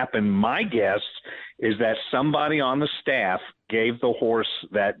obviously happened. My guess is that somebody on the staff gave the horse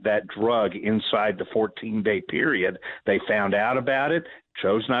that drug inside the 14-day period. They found out about it,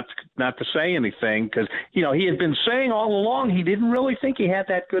 chose not to say anything because, he had been saying all along he didn't really think he had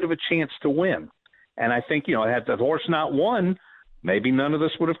that good of a chance to win. And I think, had the horse not won, maybe none of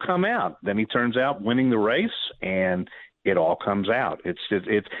this would have come out. Then he turns out winning the race, and it all comes out.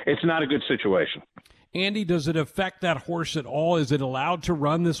 It's not a good situation. Andy, does it affect that horse at all? Is it allowed to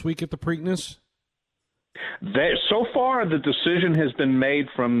run this week at the Preakness? So far, the decision has been made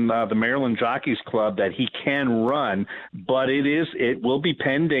from the Maryland Jockeys Club that he can run, but it will be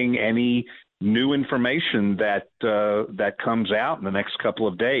pending any new information that comes out in the next couple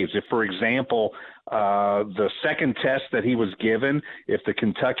of days. If, for example, the second test that he was given, if the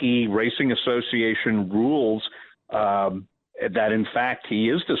Kentucky Racing Association rules that in fact he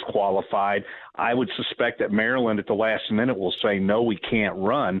is disqualified, I would suspect that Maryland at the last minute will say, no, we can't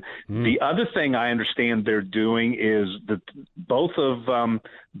run. The other thing I understand they're doing is that both of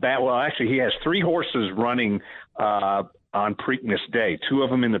actually he has 3 horses running on Preakness Day. 2 of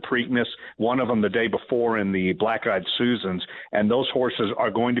them in the Preakness, 1 of them the day before in the Black-Eyed Susans, and those horses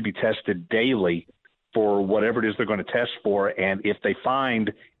are going to be tested daily for whatever it is they're going to test for, and if they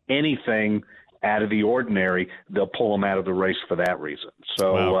find anything out of the ordinary, they'll pull them out of the race for that reason.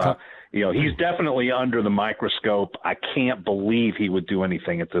 So, wow. He's definitely under the microscope. I can't believe he would do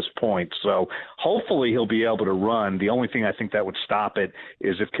anything at this point. So hopefully he'll be able to run. The only thing I think that would stop it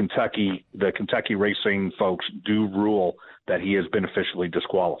is if the Kentucky racing folks do rule that he has been officially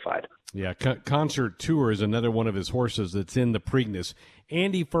disqualified. Yeah, Concert Tour is another one of his horses that's in the Preakness.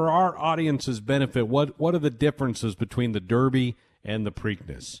 Andy, for our audience's benefit, what are the differences between the Derby and the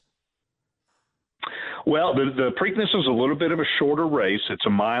Preakness? Well, the Preakness is a little bit of a shorter race. It's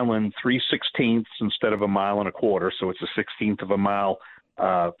 1 mile and 3/16 instead of 1 1/4 miles, so it's a 1/16 of a mile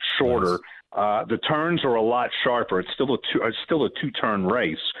shorter. Nice. The turns are a lot sharper. It's still a 2-turn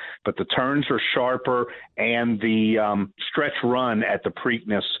race, but the turns are sharper, and the stretch run at the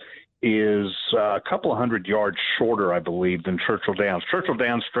Preakness is a couple of 100 yards shorter, I believe, than Churchill Downs. Churchill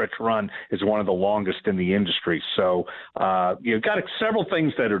Downs stretch run is one of the longest in the industry. So you've got several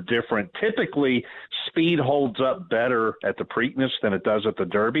things that are different. Typically, speed holds up better at the Preakness than it does at the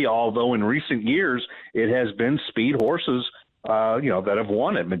Derby, although in recent years it has been speed horses that have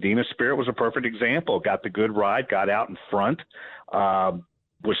won it. Medina Spirit was a perfect example. Got the good ride, got out in front,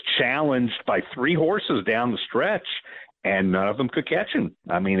 was challenged by 3 horses down the stretch, and none of them could catch him.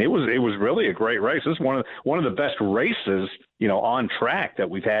 I mean, it was really a great race. This is one of the best races, on track that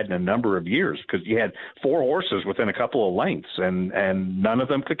we've had in a number of years, because you had 4 horses within a couple of lengths, and none of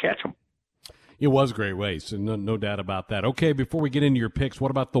them could catch them. It was a great race, and no doubt about that. Okay, before we get into your picks, what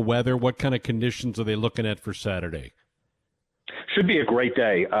about the weather? What kind of conditions are they looking at for Saturday? Should be a great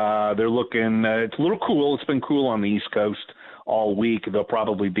day. They're looking it's a little cool. It's been cool on the East Coast all week. They'll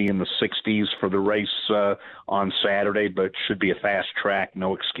probably be in the 60s for the race on Saturday, but should be a fast track,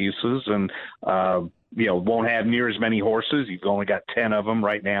 no excuses. And, won't have near as many horses. You've only got 10 of them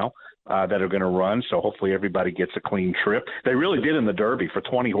right now that are going to run, so hopefully everybody gets a clean trip. They really did in the Derby for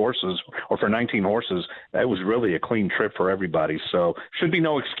 20 horses or for 19 horses. That was really a clean trip for everybody. So should be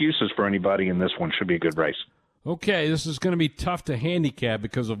no excuses for anybody in this one. Should be a good race. Okay, this is going to be tough to handicap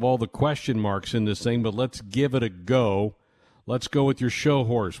because of all the question marks in this thing, but let's give it a go. Let's go with your show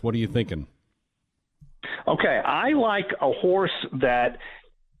horse. What are you thinking? Okay, I like a horse that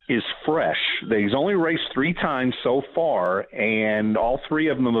is fresh. He's only raced 3 times so far, and all 3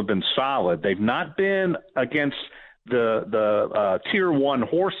 of them have been solid. They've not been against the Tier 1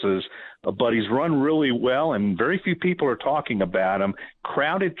 horses, but he's run really well, and very few people are talking about him.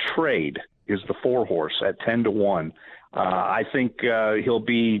 Crowded Trade is the 4 horse at 10-1. I think he'll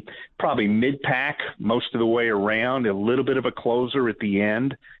be probably mid-pack most of the way around, a little bit of a closer at the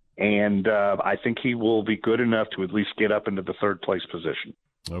end, and I think he will be good enough to at least get up into the 3rd place position.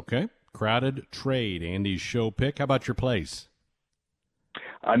 Okay. Crowded Trade, Andy's show pick. How about your place?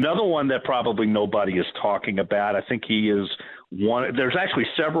 Another one that probably nobody is talking about. I think he is one. There's actually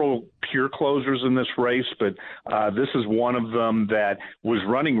several pure closers in this race, but this is one of them that was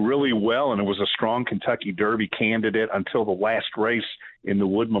running really well, and it was a strong Kentucky Derby candidate until the last race in the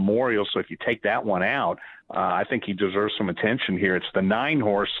Wood Memorial. So if you take that one out, I think he deserves some attention here. It's the 9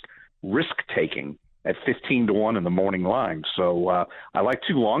 horse Risk Taking at 15-1 in the morning line. So I like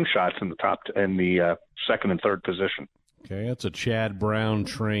 2 long shots in the top in the 2nd and 3rd position. Okay, that's a Chad Brown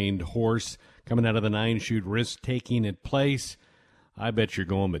trained horse coming out of the 9-shoot, Risk Taking at place. I bet you're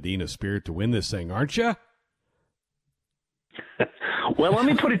going Medina Spirit to win this thing, aren't you? Well, let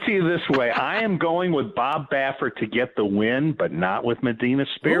me put it to you this way. I am going with Bob Baffert to get the win, but not with Medina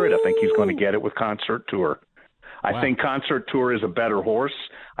Spirit. Ooh. I think he's going to get it with Concert Tour. I think Concert Tour is a better horse.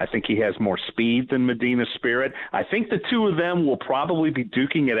 I think he has more speed than Medina Spirit. I think the 2 of them will probably be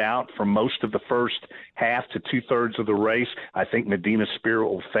duking it out for most of the first half to 2/3 of the race. I think Medina Spirit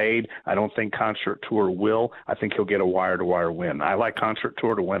will fade. I don't think Concert Tour will. I think he'll get a wire-to-wire win. I like Concert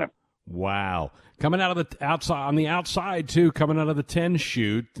Tour to win it. Wow. Coming out of the outside, on the outside too, coming out of the 10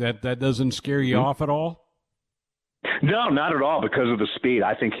 shoot, that doesn't scare you off at all? No, not at all, because of the speed.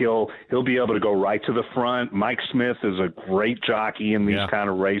 I think he'll be able to go right to the front. Mike Smith is a great jockey in these kind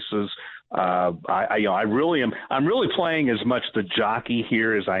of races. I'm really playing as much the jockey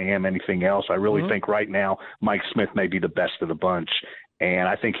here as I am anything else. I really think right now Mike Smith may be the best of the bunch, and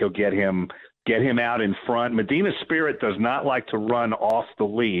I think he'll get him out in front. Medina Spirit does not like to run off the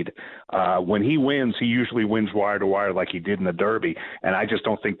lead. When he wins, he usually wins wire to wire like he did in the Derby, and I just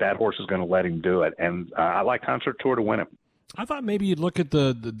don't think that horse is going to let him do it. And I like Concert Tour to win it. I thought maybe you'd look at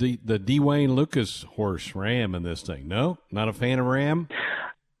the Dwayne Lucas horse Ram in this thing. No, not a fan of Ram.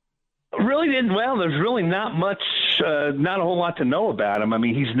 Really didn't. Well, there's really not much, not a whole lot to know about him. I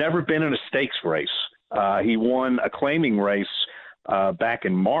mean, he's never been in a stakes race. He won a claiming race back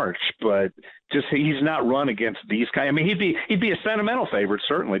in March, but just he's not run against these kind. I mean, he'd be a sentimental favorite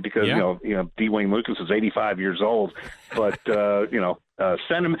certainly because you know D. Wayne Lucas is 85 years old, but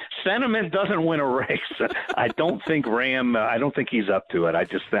sentiment doesn't win a race. I don't think I don't think he's up to it. I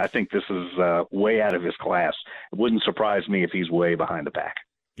think this is way out of his class. It wouldn't surprise me if he's way behind the pack.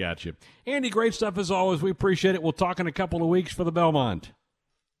 Gotcha. Andy, great stuff as always. We appreciate it. We'll talk in a couple of weeks for the Belmont.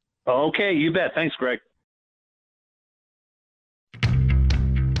 Okay, you bet. Thanks, Greg.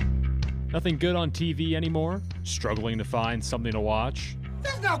 Nothing good on TV anymore? Struggling to find something to watch?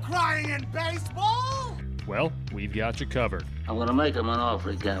 There's no crying in baseball! Well, we've got you covered. I'm going to make him an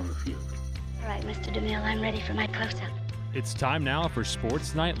offer he can't refuse. All right, Mr. DeMille, I'm ready for my close-up. It's time now for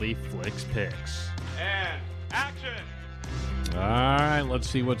Sports Nightly Flix Pix. And action! All right, let's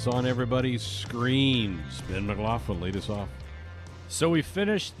see what's on everybody's screens. Ben McLaughlin, lead us off. So we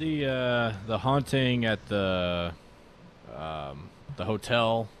finished the haunting at the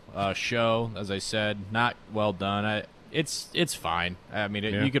hotel show. As I said, not well done. It's fine. I mean,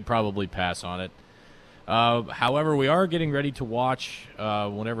 you could probably pass on it. However, we are getting ready to watch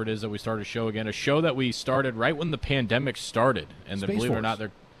whenever it is that we start a show again. A show that we started right when the pandemic started, and believe it or not,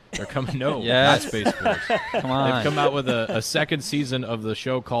 they're coming. No, not Space Force. Come on. They've come out with a second season of the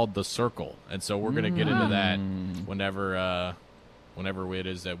show called The Circle, and so we're going to get into that whenever it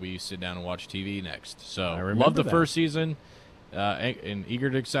is that we sit down and watch TV next. So I love the first season, and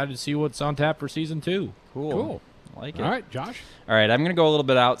excited to see what's on tap for season 2. Cool. I like it. All right, Josh. All right, I'm going to go a little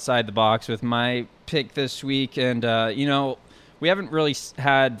bit outside the box with my pick this week, and we haven't really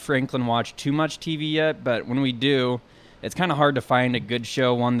had Franklin watch too much TV yet, but when we do, it's kind of hard to find a good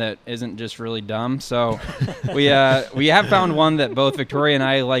show, one that isn't just really dumb. So we have found one that both Victoria and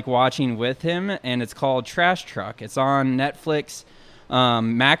I like watching with him, and it's called Trash Truck. It's on Netflix.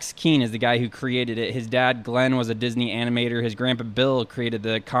 Max Keane is the guy who created it. His dad, Glenn, was a Disney animator. His grandpa, Bill, created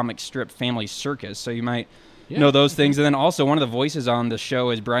the comic strip Family Circus. So you might know those things. And then also one of the voices on the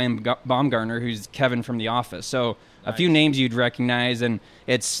show is Brian Baumgartner, who's Kevin from The Office. So a few names you'd recognize, and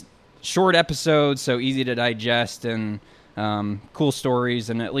it's short episodes, so easy to digest, and cool stories,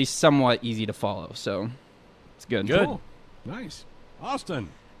 and at least somewhat easy to follow. So it's good. Cool. Nice. Austin.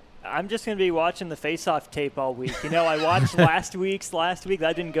 I'm just going to be watching the Faceoff tape all week. I watched last week.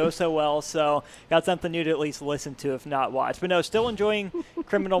 That didn't go so well, so got something new to at least listen to, if not watch. But no, still enjoying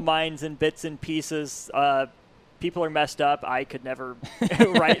Criminal Minds and bits and pieces. People are messed up. I could never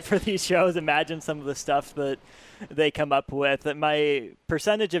write for these shows. Imagine some of the stuff that they come up with. My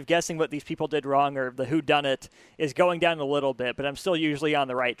percentage of guessing what these people did wrong, or the whodunit, is going down a little bit, but I'm still usually on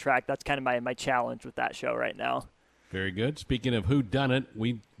the right track. That's kind of my challenge with that show right now. Very good. Speaking of whodunit,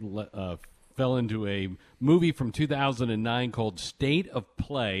 we fell into a movie from 2009 called State of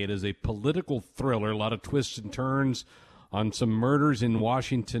Play. It is a political thriller, a lot of twists and turns on some murders in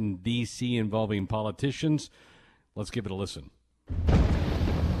Washington, D.C. involving politicians. Let's give it a listen.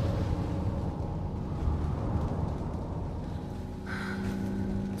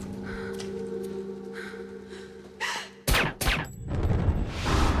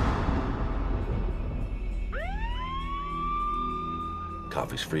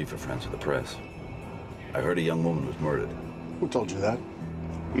 Coffee's free for friends of the press. I heard a young woman was murdered. Who told you that?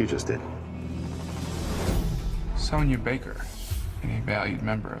 You just did. Sonia Baker, a valued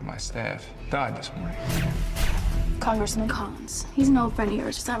member of my staff, died this morning. Congressman Collins. He's an old friend of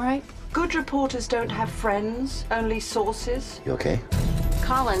yours, is that right? Good reporters don't have friends, only sources. You okay?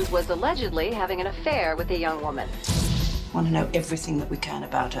 Collins was allegedly having an affair with a young woman. Want to know everything that we can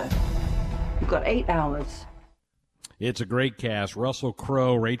about her. You've got 8 hours. It's a great cast. Russell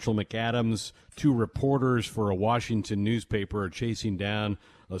Crowe, Rachel McAdams, 2 reporters for a Washington newspaper are chasing down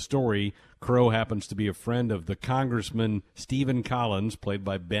a story. Crowe happens to be a friend of the Congressman Stephen Collins, played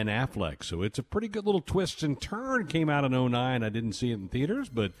by Ben Affleck. So it's a pretty good little twist and turn. Came out in 2009. I didn't see it in theaters,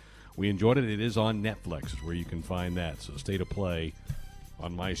 but we enjoyed it. It is on Netflix is where you can find that. So State of Play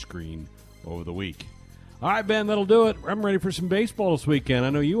on my screen over the week. All right, Ben, that'll do it. I'm ready for some baseball this weekend.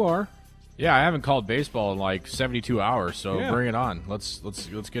 I know you are. Yeah, I haven't called baseball in like 72 hours, so bring it on. Let's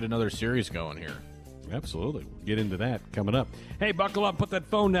get another series going here. Absolutely. We'll get into that coming up. Hey, buckle up. Put that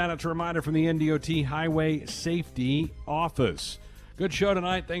phone down. It's a reminder from the NDOT Highway Safety Office. Good show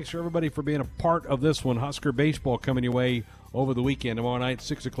tonight. Thanks for everybody for being a part of this one. Husker baseball coming your way over the weekend. Tomorrow night,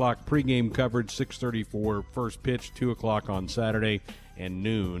 6 o'clock pregame coverage, 6:30 for first pitch, 2 o'clock on Saturday, and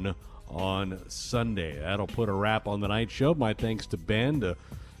noon on Sunday. That'll put a wrap on the night show. My thanks to Ben, to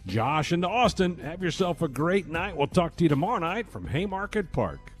Josh, and to Austin. Have yourself a great night. We'll talk to you tomorrow night from Haymarket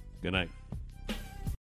Park. Good night.